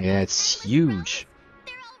 Yeah, it's huge.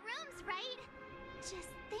 They're all rooms, right?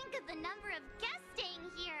 Just think of the number of guests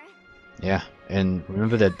staying here. Yeah, and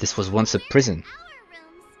remember that this was once a prison.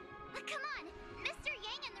 Come on, Mr.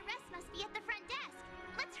 Yang and the rest must be at the front desk.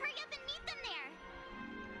 Let's hurry up and meet them there.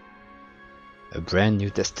 A brand new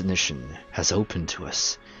destination has opened to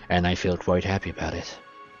us, and I feel quite happy about it.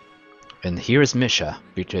 And here is Misha,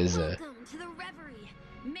 because Welcome to the Reverie.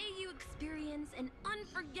 May you experience an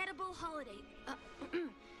unforgettable holiday.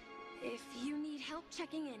 If you need help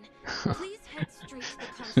checking in, please head straight to the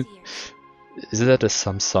concierge. is that a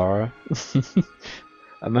samsara?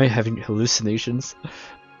 Am I having hallucinations?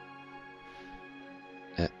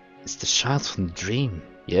 It's the child from the dream.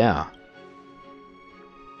 Yeah.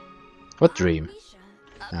 What dream? Misha,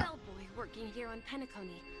 a bellboy working here on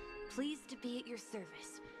Penacony. Pleased to be at your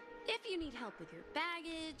service. If you need help with your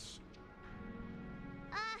baggage...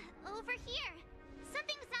 Over here.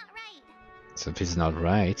 Something's not right. Something's not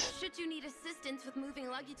right. Should you need assistance with moving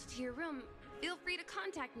luggage to your room, feel free to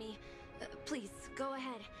contact me. Please, go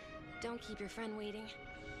ahead. Don't keep your friend waiting.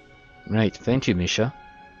 Right, thank you, Misha.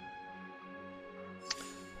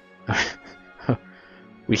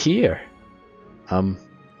 We're here.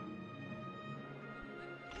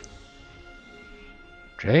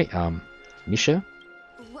 Okay, Misha?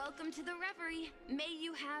 Welcome to the Reverie. May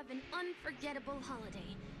you have an unforgettable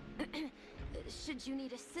holiday. Should you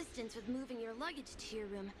need assistance with moving your luggage to your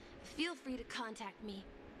room, feel free to contact me.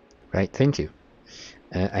 Right, thank you.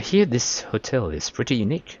 I hear this hotel is pretty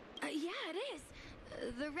unique. Yeah, it is.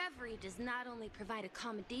 The Reverie does not only provide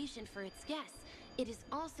accommodation for its guests, it is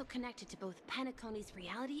also connected to both Penacony's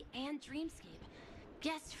reality and dreamscape.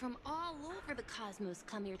 Guests from all over the cosmos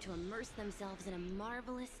come here to immerse themselves in a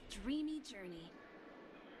marvelous, dreamy journey.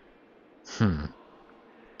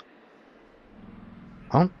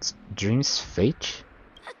 Aren't dreams fake?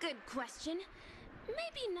 A good question.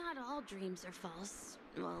 Maybe not all dreams are false.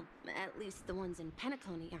 Well, at least the ones in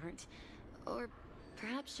Penacony aren't. Or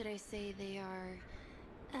perhaps should I say they are...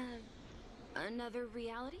 another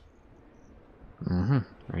reality?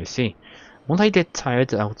 I see. Won't I get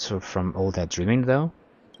tired out from all that dreaming though?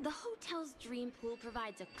 The hotel's dream pool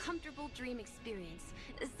provides a comfortable dream experience,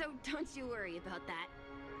 so don't you worry about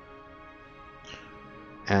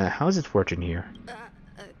that. How's it working here?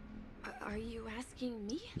 Are you asking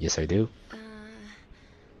me? Yes, I do.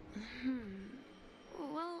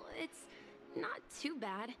 Well, it's not too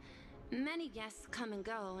bad. Many guests come and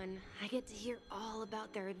go, and I get to hear all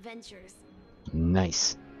about their adventures.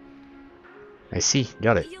 Nice. I see,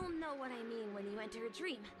 got it. You'll know what I mean when you enter a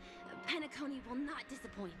dream. Penacony will not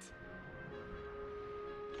disappoint.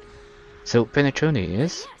 So Penacony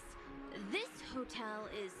is? Yes, this hotel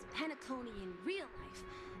is Penacony in real life,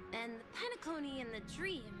 and Penacony in the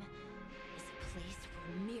dream is a place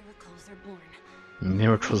where miracles are born.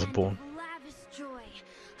 Miracles are born. Lavish joy,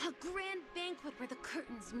 a grand banquet where the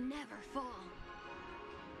curtains never fall.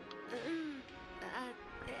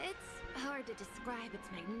 It's hard to describe its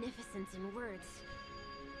magnificence in words.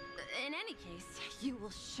 In any case, you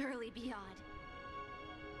will surely be awed.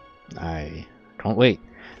 I can't wait.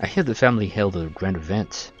 I hear the family held a grand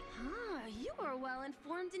event. Ah, you are well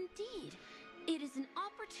informed indeed. It is an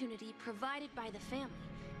opportunity provided by the family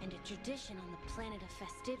and a tradition on the planet of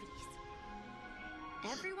festivities.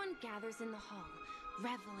 Everyone gathers in the hall,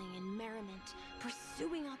 reveling in merriment,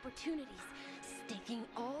 pursuing opportunities, staking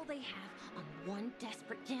all they have on one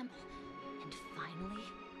desperate gamble. And finally,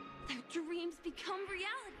 their dreams become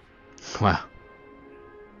reality. Wow.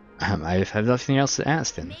 I have nothing else to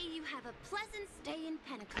ask then. May you have a pleasant stay in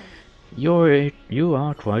Penacony. You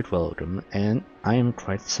are quite welcome, and I am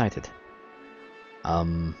quite excited.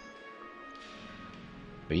 But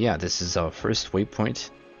yeah, this is our first waypoint,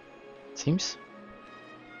 seems.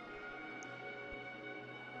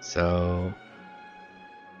 So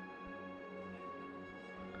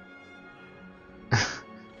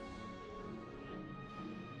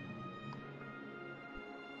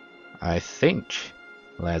I think,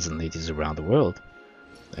 lads and ladies around the world,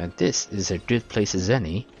 that this is a good place as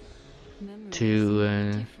any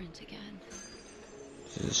to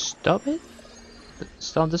stop it?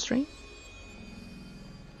 Stop the stream?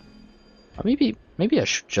 Or maybe I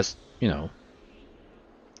should just, you know,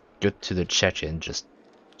 go to the check-in just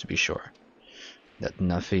to be sure that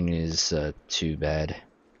nothing is too bad.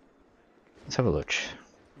 Let's have a look.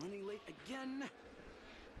 Running late again.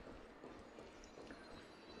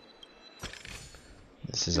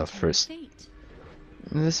 This is our first.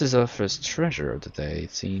 This is our first treasure of the day,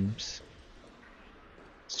 it seems.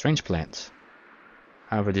 Strange plant.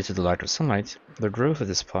 However, due to the lack of sunlight, the growth of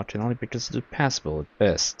this pot can only be considered passable at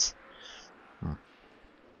best.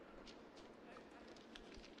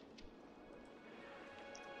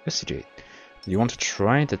 Investigate. Do you want to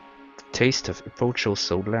try the taste of Epochal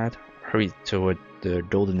Soul, lad? Hurry toward the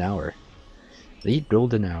golden hour. The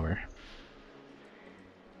golden hour.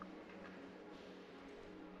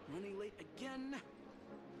 Running late again.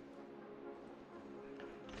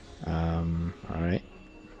 Alright.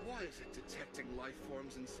 Why is it detecting life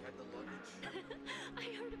forms inside the luggage? I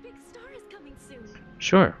heard a big star is coming soon.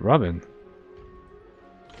 Sure, Robin.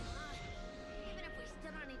 Even if we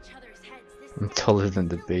stood on each other's heads, this I'm taller than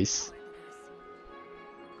the base.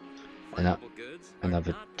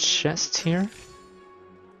 Another chest here.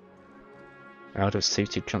 Out of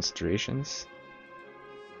safety considerations.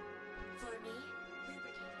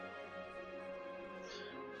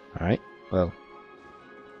 Alright, well.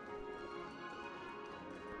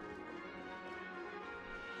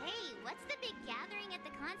 Hey, what's the big gathering at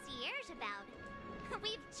the concierge about?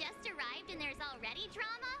 We've just arrived and there's already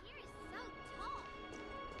drama? You're so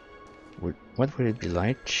tall. What would it be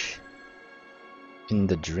like in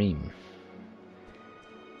the dream?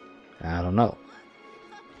 I don't know.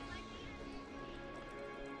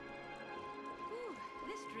 Ooh,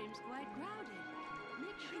 this dream's quite crowded.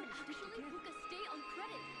 Make sure actually book a stay on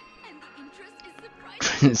credit, and the interest is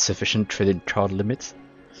surprising. Insufficient credit card limit.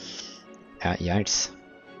 Yikes.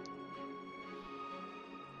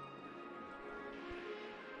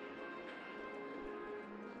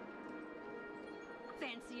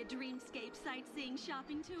 Fancy a dreamscape sightseeing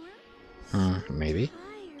shopping tour? Maybe.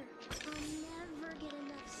 I'll never get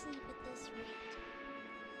enough sleep at this rate.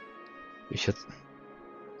 We should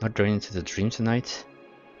not go into the dream tonight.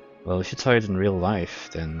 Well, if you're tired in real life,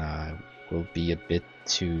 then will be a bit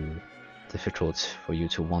too difficult for you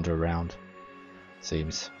to wander around,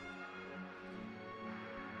 seems.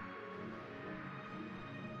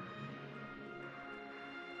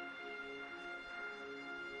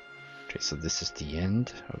 Okay, so this is the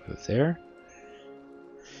end over there.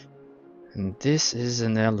 And this is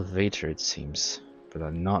an elevator, it seems, but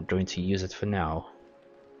I'm not going to use it for now.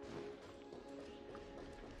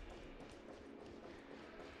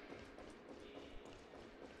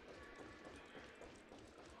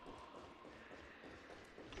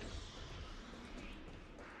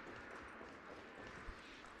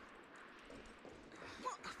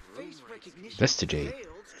 Investigate.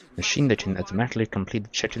 Machine that can automatically complete the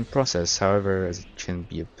check-in process, however, as it can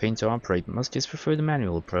be a pain to operate, must just prefer the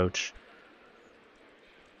manual approach.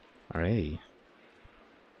 Alright.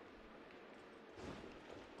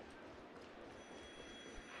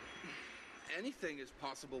 Anything is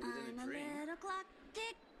possible within a dream.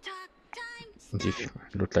 You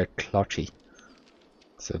look like Clutchy.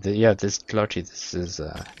 So yeah, this Clutchy, this is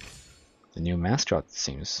the new mascot, it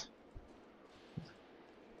seems.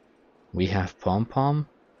 We have Pom Pom,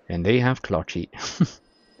 and they have Clutchy.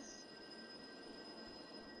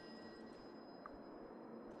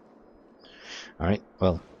 Alright,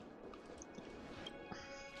 well.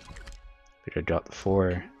 We got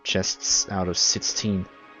 4 chests out of 16.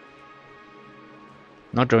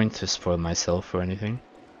 Not going to spoil myself or anything.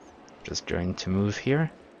 Just going to move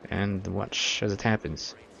here and watch as it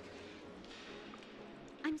happens.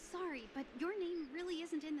 I'm sorry, but your name really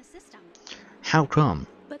isn't in the system. How come?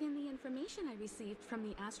 But in the information I received from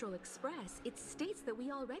the Astral Express, it states that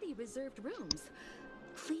we already reserved rooms.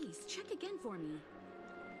 Please, check again for me.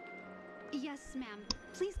 Yes, ma'am.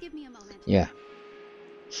 Please give me a moment. Yeah.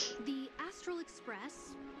 The Astral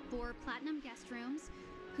Express, 4 platinum guest rooms,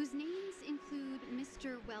 whose names include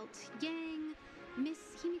Mr. Welt Yang, Miss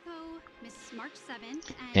Himiko, Miss March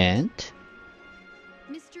 7th, and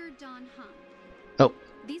Mr. Don Hung. Oh.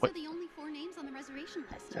 These are the only 4 names on the reservation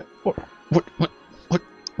list.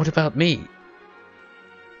 What about me?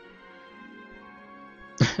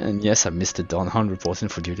 And yes, I'm Mr. Don Hung reporting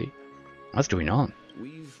for duty. What's going on?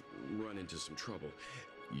 We've run into some trouble.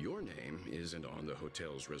 Your name isn't on the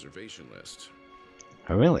hotel's reservation list.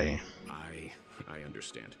 Oh, really? I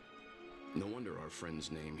understand. No wonder our friend's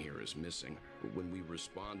name here is missing. When we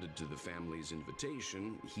responded to the family's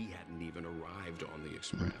invitation, he hadn't even arrived on the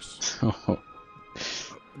express.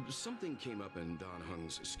 Something came up in Don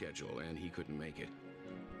Hung's schedule and he couldn't make it.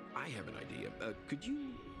 I have an idea. Could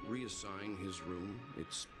you reassign his room?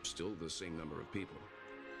 It's still the same number of people.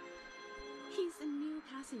 He's a new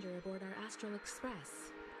passenger aboard our Astral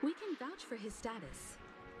Express. We can vouch for his status.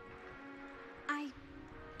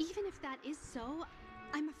 Even if that is so,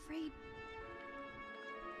 I'm afraid...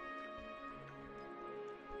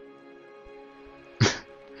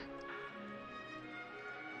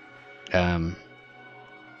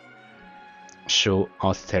 Show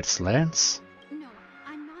Architect's lens? No,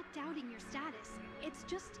 I'm not doubting your status. It's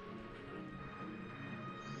just...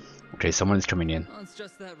 Okay, someone is coming in. Well, it's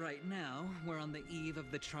just that right now, we're on the eve of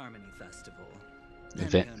the Charmony Festival.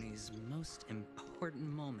 Event. Penacony's most important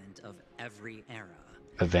moment of every era.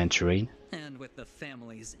 Aventurine. And with the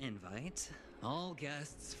family's invite, all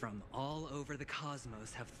guests from all over the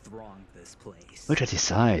cosmos have thronged this place. Look at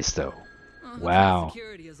his eyes, though. Wow.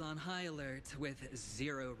 Security is on high alert with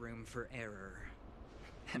 0 room for error.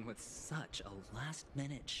 And with such a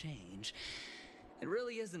last-minute change, it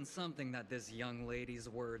really isn't something that this young lady's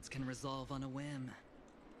words can resolve on a whim.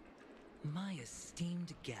 My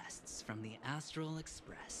esteemed guests from the Astral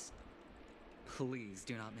Express, please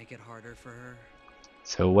do not make it harder for her.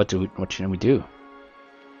 So what can we do?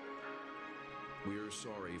 We're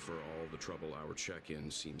sorry for all the trouble our check-in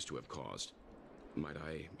seems to have caused. Might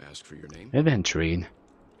I ask for your name? Aventurine.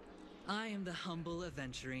 I am the humble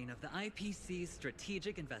Aventurine of the IPC's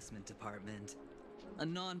Strategic Investment Department. A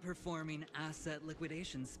non-performing asset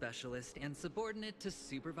liquidation specialist and subordinate to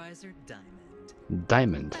Supervisor Diamond.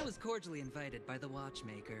 Diamond. I was cordially invited by the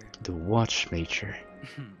watchmaker. The watchmaker.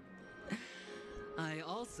 I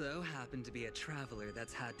also happen to be a traveler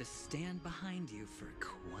that's had to stand behind you for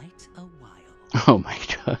quite a while. Oh my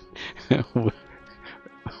god.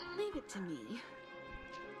 Leave it to me.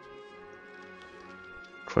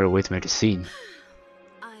 Quite a way to make a scene.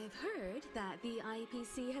 I've heard that the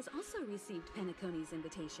IPC has also received Penacony's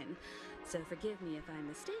invitation, so forgive me if I'm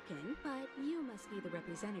mistaken, but you must be the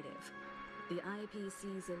representative. The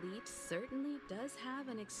IPC's elite certainly does have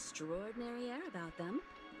an extraordinary air about them.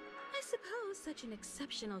 I suppose such an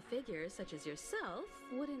exceptional figure such as yourself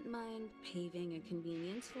wouldn't mind paving a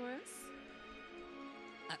convenience for us?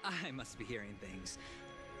 I must be hearing things.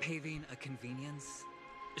 Paving a convenience?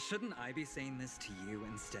 Shouldn't I be saying this to you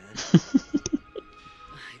instead?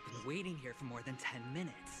 I've been waiting here for more than 10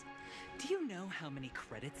 minutes. Do you know how many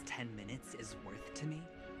credits 10 minutes is worth to me?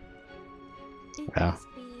 It must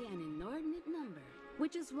be an inordinate number,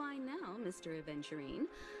 which is why now, Mr. Aventurine,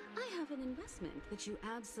 I have an investment that you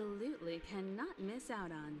absolutely cannot miss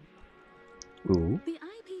out on. Ooh. The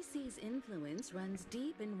IPC's influence runs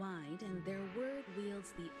deep and wide, and their word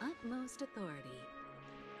wields the utmost authority.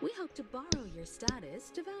 We hope to borrow your status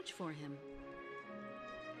to vouch for him.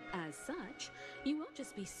 As such, you won't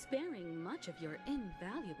just be sparing much of your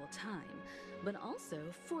invaluable time, but also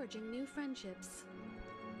forging new friendships.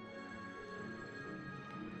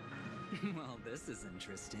 Well, this is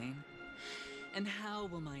interesting. And how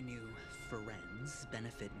will my new friends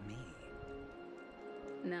benefit me?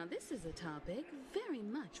 Now this is a topic very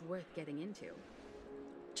much worth getting into.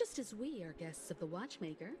 Just as we are guests of the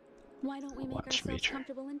Watchmaker, why don't we make ourselves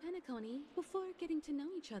comfortable in Penacony before getting to know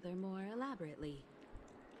each other more elaborately?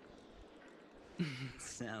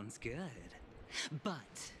 Sounds good.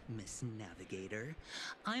 But, Miss Navigator,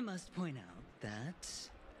 I must point out that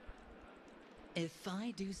if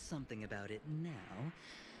I do something about it now,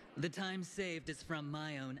 the time saved is from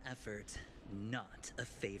my own effort, not a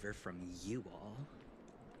favor from you all.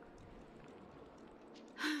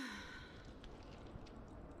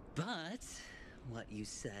 But what you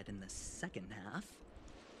said in the second half,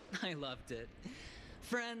 I loved it.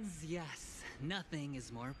 Friends, yes, nothing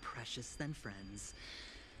is more precious than friends.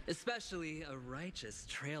 Especially a righteous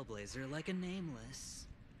trailblazer like a Nameless.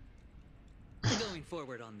 Going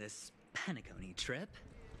forward on this Penacony trip,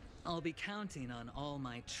 I'll be counting on all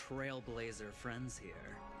my trailblazer friends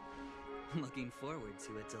here. Looking forward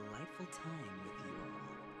to a delightful time with you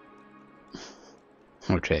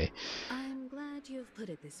all. Okay. I'm glad you've put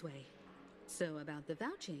it this way. So about the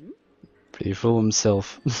vouching... Pretty fool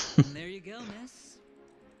himself. There you go, miss.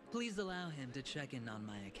 Please allow him to check in on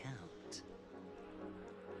my account.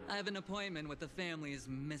 I have an appointment with the family's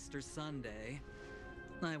Mr. Sunday.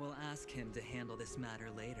 I will ask him to handle this matter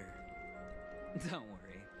later. Don't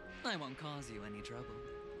worry, I won't cause you any trouble.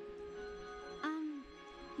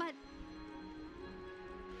 But...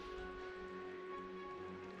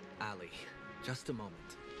 Ali, just a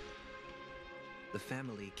moment. The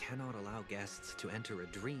family cannot allow guests to enter a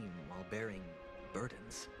dream while bearing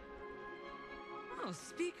burdens. Oh,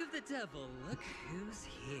 speak of the devil, look who's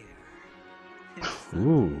here. It's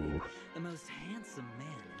Ooh. the most handsome man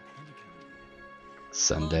in Penacony.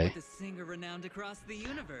 Sunday. The singer renowned across the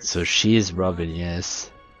universe. So she is Robin,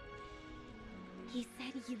 yes. He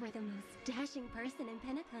said you were the most dashing person in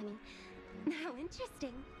Penacony. How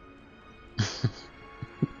interesting.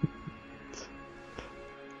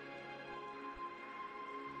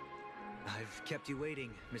 I've kept you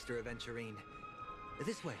waiting, Mr. Aventurine.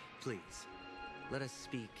 This way, please. Let us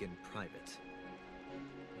speak in private.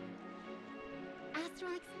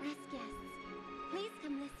 Astral Express guests, please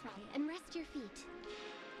come this way and rest your feet.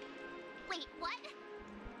 Wait, what?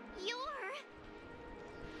 You're...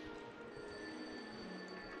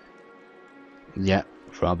 Yeah,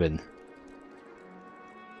 Robin.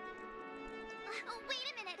 Wait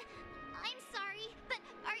a minute. I'm sorry, but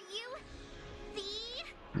are you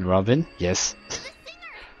the Robin? Yes.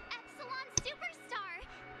 singer, Epsilon Superstar?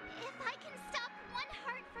 If I can stop one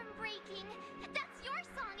heart from breaking, that's your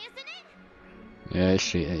song, isn't it?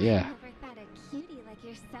 Yeah, yeah. I never thought a cutie like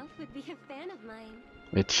yourself would be a fan of mine.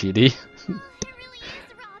 With Chidi. It really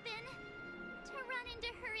is, Robin. To run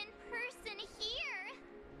into her in person here.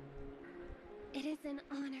 It is an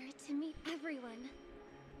honor to meet everyone.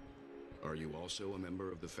 Are you also a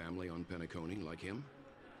member of the family on Penacony like him?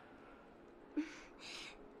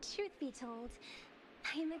 Truth be told,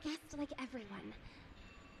 I am a guest like everyone.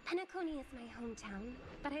 Penacony is my hometown,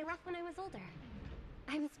 but I left when I was older.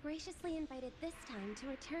 I was graciously invited this time to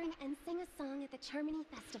return and sing a song at the Charmony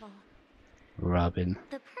Festival. Robin.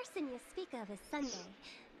 The person you speak of is Sunday,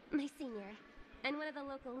 my senior, and one of the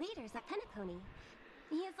local leaders at Penacony.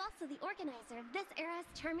 He is also the organizer of this era's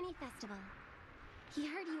Charmony Festival. He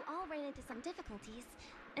heard you all ran into some difficulties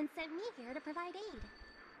and sent me here to provide aid.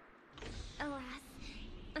 Alas,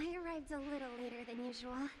 I arrived a little later than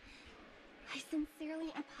usual. I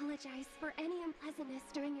sincerely apologize for any unpleasantness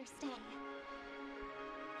during your stay.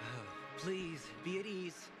 Please, be at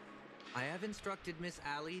ease. I have instructed Miss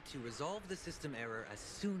Ali to resolve the system error as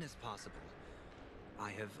soon as possible.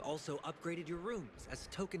 I have also upgraded your rooms as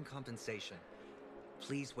token compensation.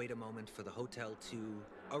 Please wait a moment for the hotel to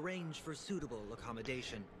arrange for suitable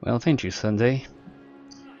accommodation. Well, thank you, Sunday.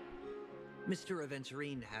 Mr.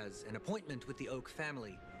 Aventurine has an appointment with the Oak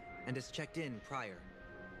family and has checked in prior.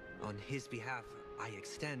 On his behalf, I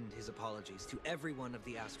extend his apologies to everyone of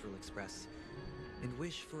the Astral Express and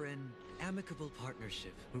wish for an amicable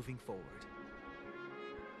partnership moving forward.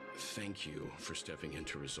 Thank you for stepping in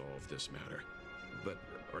to resolve this matter. But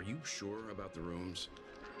are you sure about the rooms?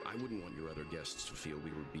 I wouldn't want your other guests to feel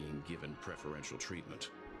we were being given preferential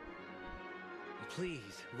treatment.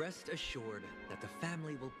 Please rest assured that the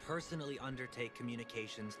family will personally undertake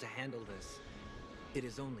communications to handle this. It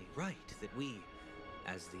is only right that we,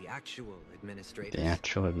 as the actual administrators,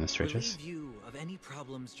 relieve you of any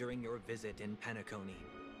problems during your visit in Penacony.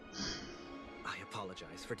 I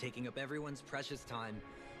apologize for taking up everyone's precious time,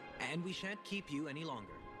 and we shan't keep you any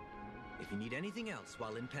longer. If you need anything else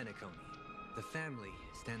while in Penacony, the family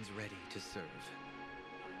stands ready to serve.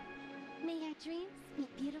 May your dreams be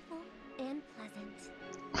beautiful and pleasant.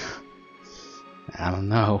 I don't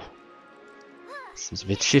know. Seems a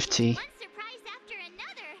bit shifty. One surprise after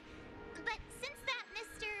another. But since that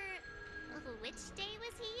Mr. Which day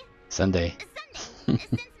was he? Sunday. Sunday.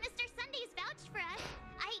 Since Mr. Sunday's vouched for us,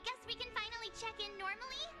 I guess we can finally check in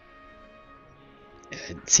normally?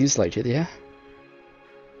 It seems like it, yeah.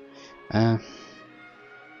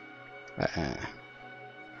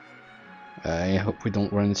 I hope we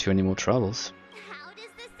don't run into any more troubles. How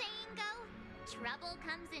does the saying go? Trouble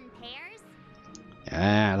comes in pairs?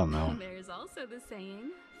 I don't know. There's also the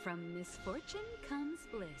saying, from misfortune comes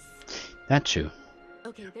bliss. That too.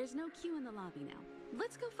 Okay, there's no queue in the lobby now.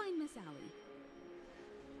 Let's go find Miss Allie.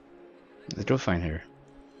 Let's go find her.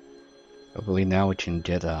 Hopefully now we can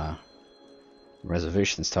get a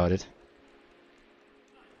reservation started.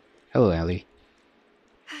 Hello, Allie.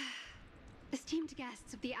 Esteemed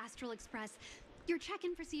guests of the Astral Express, your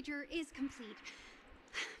check-in procedure is complete.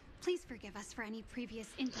 Please forgive us for any previous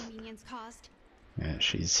inconvenience caused. Yeah,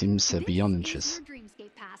 she seems beyond anxious. This is your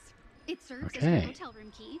Dreamscape Pass. It serves as your hotel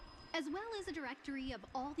room key, as well as a directory of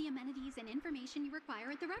all the amenities and information you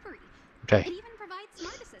require at the Reverie. Okay. It even provides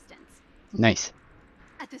smart assistance. Nice.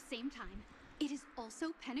 At the same time, it is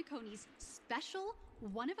also Penacony's special,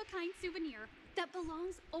 one-of-a-kind souvenir that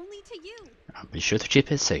belongs only to you. Be sure to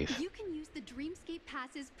keep it safe. You can use the Dreamscape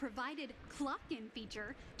Pass's provided clock-in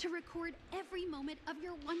feature to record every moment of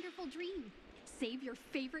your wonderful dream. Save your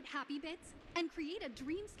favorite happy bits and create a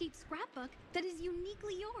Dreamscape scrapbook that is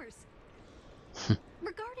uniquely yours.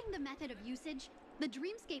 Regarding the method of usage, the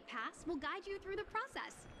Dreamscape Pass will guide you through the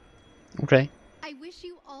process. Okay. I wish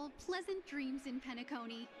you all pleasant dreams in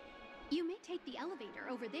Penacony. You may take the elevator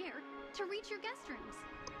over there to reach your guest rooms.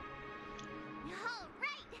 All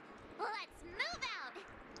right, let's move out.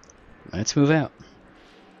 Let's move out.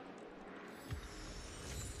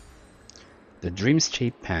 The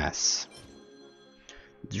Dreamscape Pass.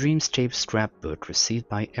 Dreamscape scrapbook received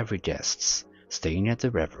by every guest staying at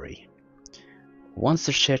the Reverie. Once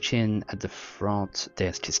the check-in at the front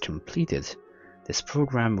desk is completed, this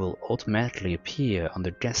program will automatically appear on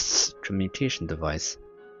the guest's communication device.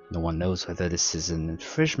 No one knows whether this is an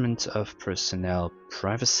infringement of personal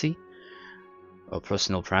privacy,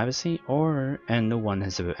 and no one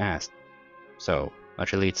has ever asked. So,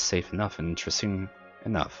 actually it's safe enough and interesting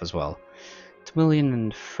enough as well.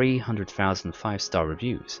 2,300,000 5-star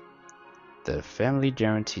reviews. The family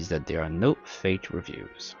guarantees that there are no fake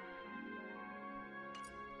reviews.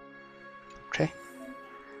 Okay.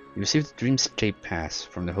 You received the Dreamscape Pass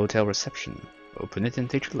from the hotel reception. Open it and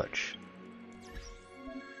take a look.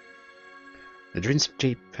 The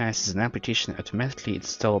Dreamscape Pass is an application automatically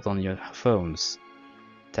installed on your phones.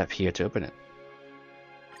 Tap here to open it.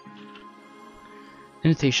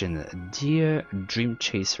 Invitation. Dear Dream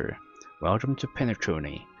Chaser, welcome to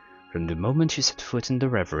Penacony. From the moment you set foot in the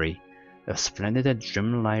Reverie, a splendid and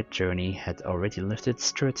dreamlike journey had already lifted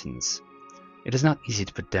its curtains. It is not easy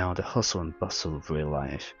to put down the hustle and bustle of real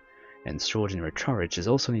life, and extraordinary courage is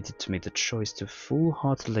also needed to make the choice to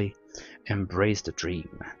full-heartedly embrace the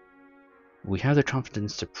dream. We have the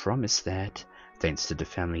confidence to promise that, thanks to the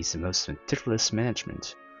family's most meticulous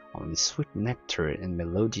management, only sweet nectar and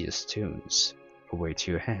melodious tunes await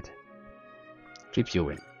your head. Keep you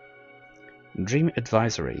in. Dream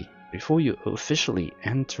Advisory. Before you officially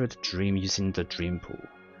enter the dream using the dream pool,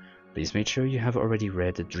 please make sure you have already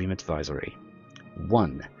read the Dream Advisory.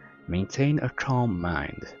 1. Maintain a calm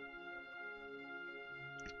mind.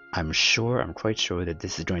 I'm quite sure that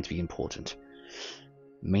this is going to be important.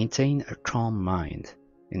 Maintain a calm mind.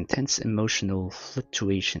 Intense emotional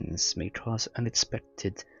fluctuations may cause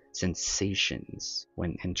unexpected sensations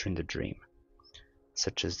when entering the dream,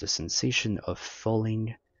 such as the sensation of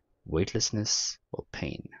falling, weightlessness, or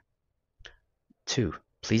pain. 2.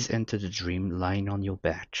 Please enter the dream lying on your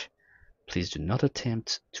back. Please do not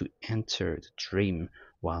attempt to enter the dream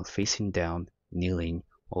while facing down, kneeling,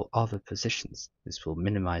 or other positions. This will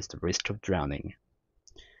minimize the risk of drowning.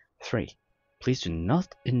 3. Please do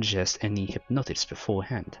not ingest any hypnotics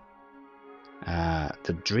beforehand.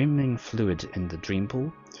 The dreaming fluid in the dream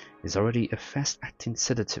pool is already a fast-acting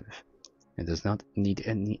sedative and does not need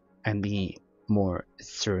any more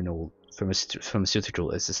external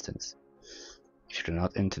pharmaceutical assistance. If you do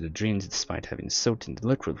not enter the dreams despite having soaked in the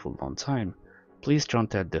liquid for a long time, please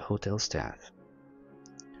contact the hotel staff.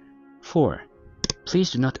 4.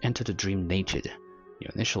 Please do not enter the dream naked.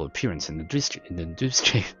 Your initial appearance in the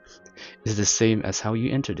dreamscape is the same as how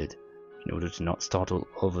you entered it. In order to not startle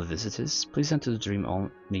other visitors, please enter the dream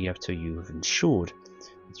only after you have ensured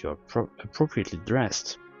that you are appropriately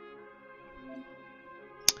dressed.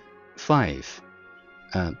 5.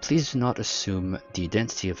 Please do not assume the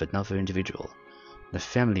identity of another individual. The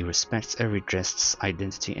family respects every guest's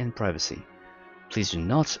identity and privacy. Please do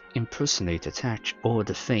not impersonate, attack, or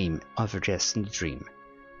defame other guests in the dream.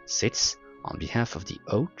 6. On behalf of the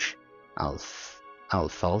Oak,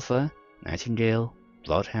 Alfalfa, Nightingale,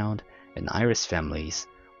 Bloodhound, and Iris families,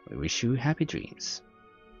 we wish you happy dreams.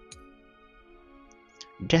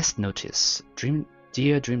 Guest notice.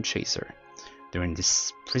 Dear Dream Chaser, during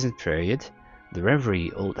this present period, the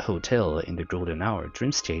Reverie Old Hotel in the Golden Hour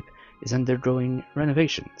Dreamscape is undergoing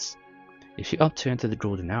renovations. If you opt to enter the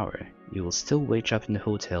Golden Hour, you will still wake up in the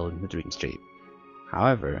hotel in the Dreamscape.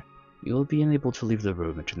 However, you will be unable to leave the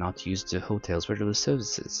room and cannot use the hotel's regular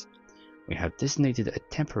services. We have designated a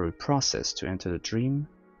temporary process to enter the dream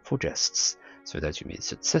for guests, so that you may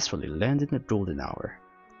successfully land in the Golden Hour.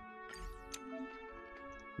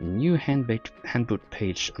 New handbook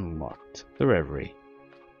page unlocked. The Reverie.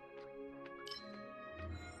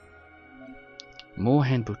 More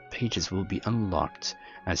handbook pages will be unlocked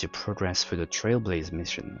as you progress through the Trailblaze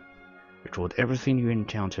mission. Record everything you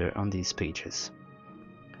encounter on these pages.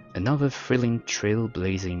 Another thrilling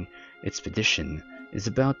trailblazing expedition is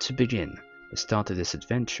about to begin. The start of this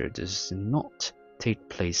adventure does not take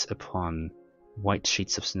place upon white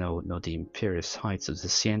sheets of snow nor the imperious heights of the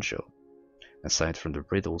Ciencio. Aside from the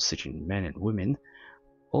riddle-seeking men and women,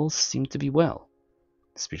 all seem to be well.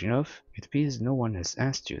 Speaking of, it appears no one has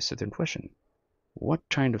asked you a certain question. What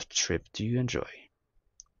kind of trip do you enjoy?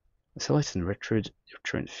 Select and record your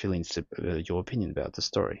current feelings, your opinion about the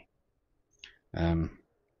story.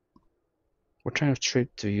 What kind of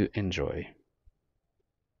trip do you enjoy?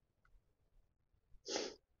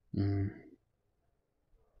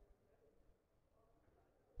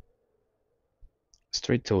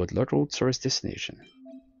 Straight toward local tourist destination.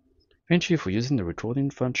 Thank you for using the recording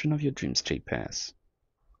function of your Dreamscape Pass.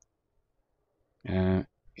 In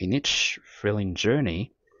each thrilling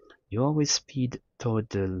journey, you always speed toward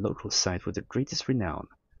the local site with the greatest renown.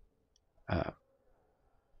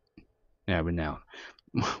 Renown.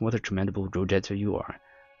 What a commendable go-getter you are.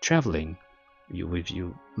 Traveling with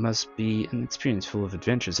you must be an experience full of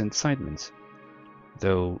adventures and excitement.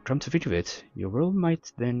 Though, come to think of it, your role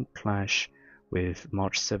might then clash with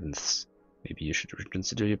March 7th's. Maybe you should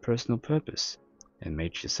reconsider your personal purpose, and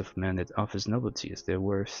make yourself a man that offers novelty as their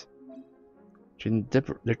worth. You can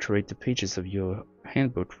decorate the pages of your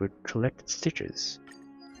handbook with collected stickers.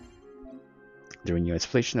 During your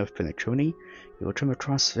exploration of Penacony, you will come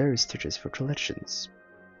across various stickers for collections.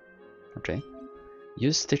 Okay.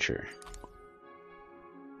 Use sticker.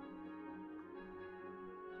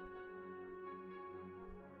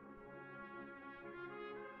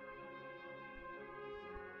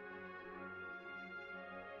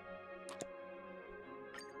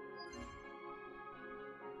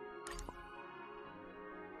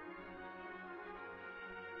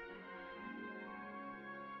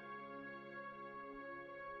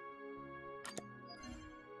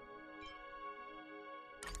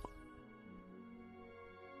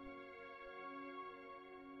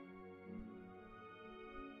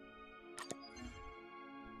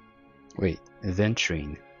 Wait,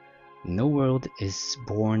 adventuring. No world is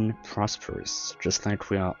born prosperous, just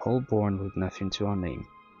like we are all born with nothing to our name.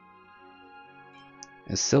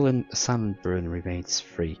 A silent bird remains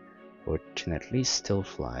free, but can at least still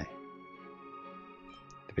fly.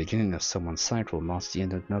 The beginning of someone's cycle marks the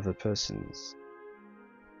end of another person's.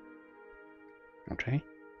 Okay.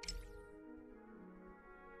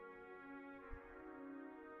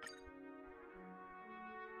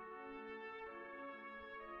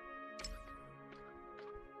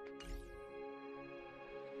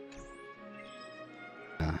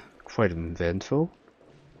 Quite eventful.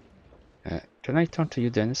 Can I talk to you,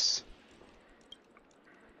 Dennis?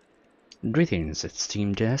 Greetings,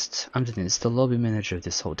 esteemed guest. I'm Dennis, the lobby manager of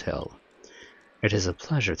this hotel. It is a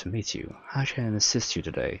pleasure to meet you. How can I assist you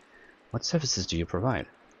today? What services do you provide?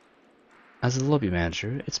 As a lobby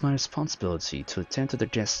manager, it's my responsibility to attend to the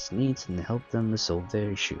guests' needs and help them resolve their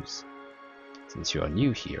issues. Since you are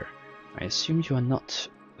new here, I assume you are not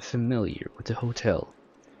familiar with the hotel.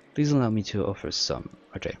 Please allow me to offer some.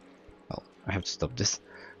 Okay, well, I have to stop this.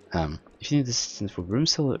 If you need assistance for room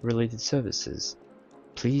related services,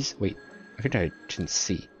 please wait. I think I didn't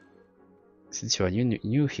see. Since you are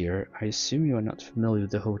new here, I assume you are not familiar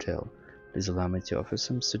with the hotel. Please allow me to offer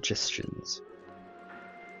some suggestions.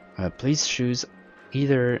 Please choose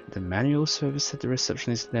either the manual service at the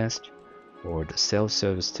receptionist desk or the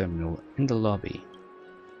self-service terminal in the lobby.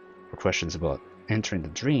 For questions about entering the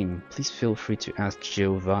dream, please feel free to ask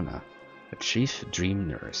Giovanna, the chief dream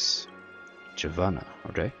nurse. Giovanna,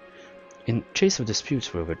 okay? In case of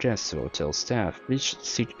disputes with a guest or hotel staff, please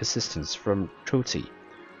seek assistance from Choti,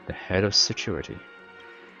 the head of security.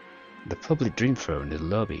 The public dream phone in the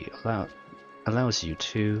lobby allows you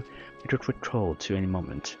to make a quick call to any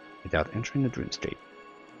moment without entering the dreamscape.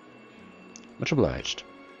 Much obliged.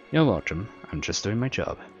 You're welcome, I'm just doing my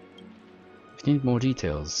job. If you need more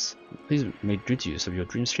details, please make good use of your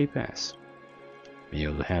dreamscape pass. May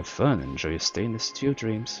you have fun and enjoy your stay in the City of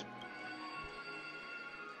Dreams.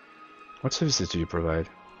 What services do you provide?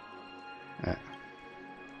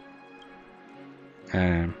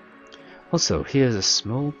 Also, here's a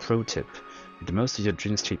small pro tip. Make the most of your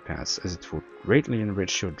dreamscape pass, as it will greatly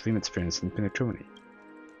enrich your dream experience in Penacony.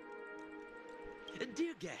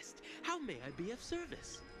 Dear guest, how may I be of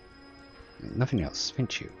service? Nothing else,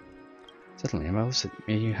 thank you. Certainly,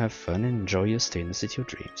 may you have fun and enjoy your stay in the City of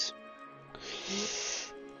Dreams.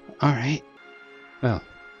 Alright. Well,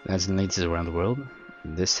 lads and ladies around the world,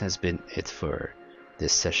 this has been it for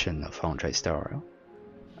this session of Honkai Star Rail.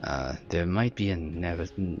 There might be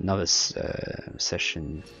another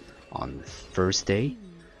session on Thursday.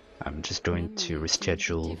 I'm just going to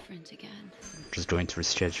reschedule.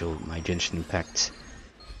 My Genshin Impact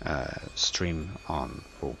stream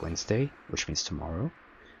for Wednesday, which means tomorrow.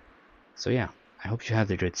 So yeah, I hope you had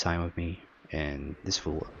a good time with me, and this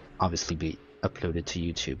will obviously be uploaded to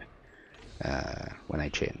YouTube when I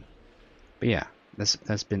can. But yeah,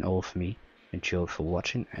 that's been all for me. Thank you all for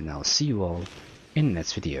watching, and I'll see you all in the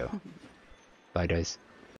next video. Bye guys.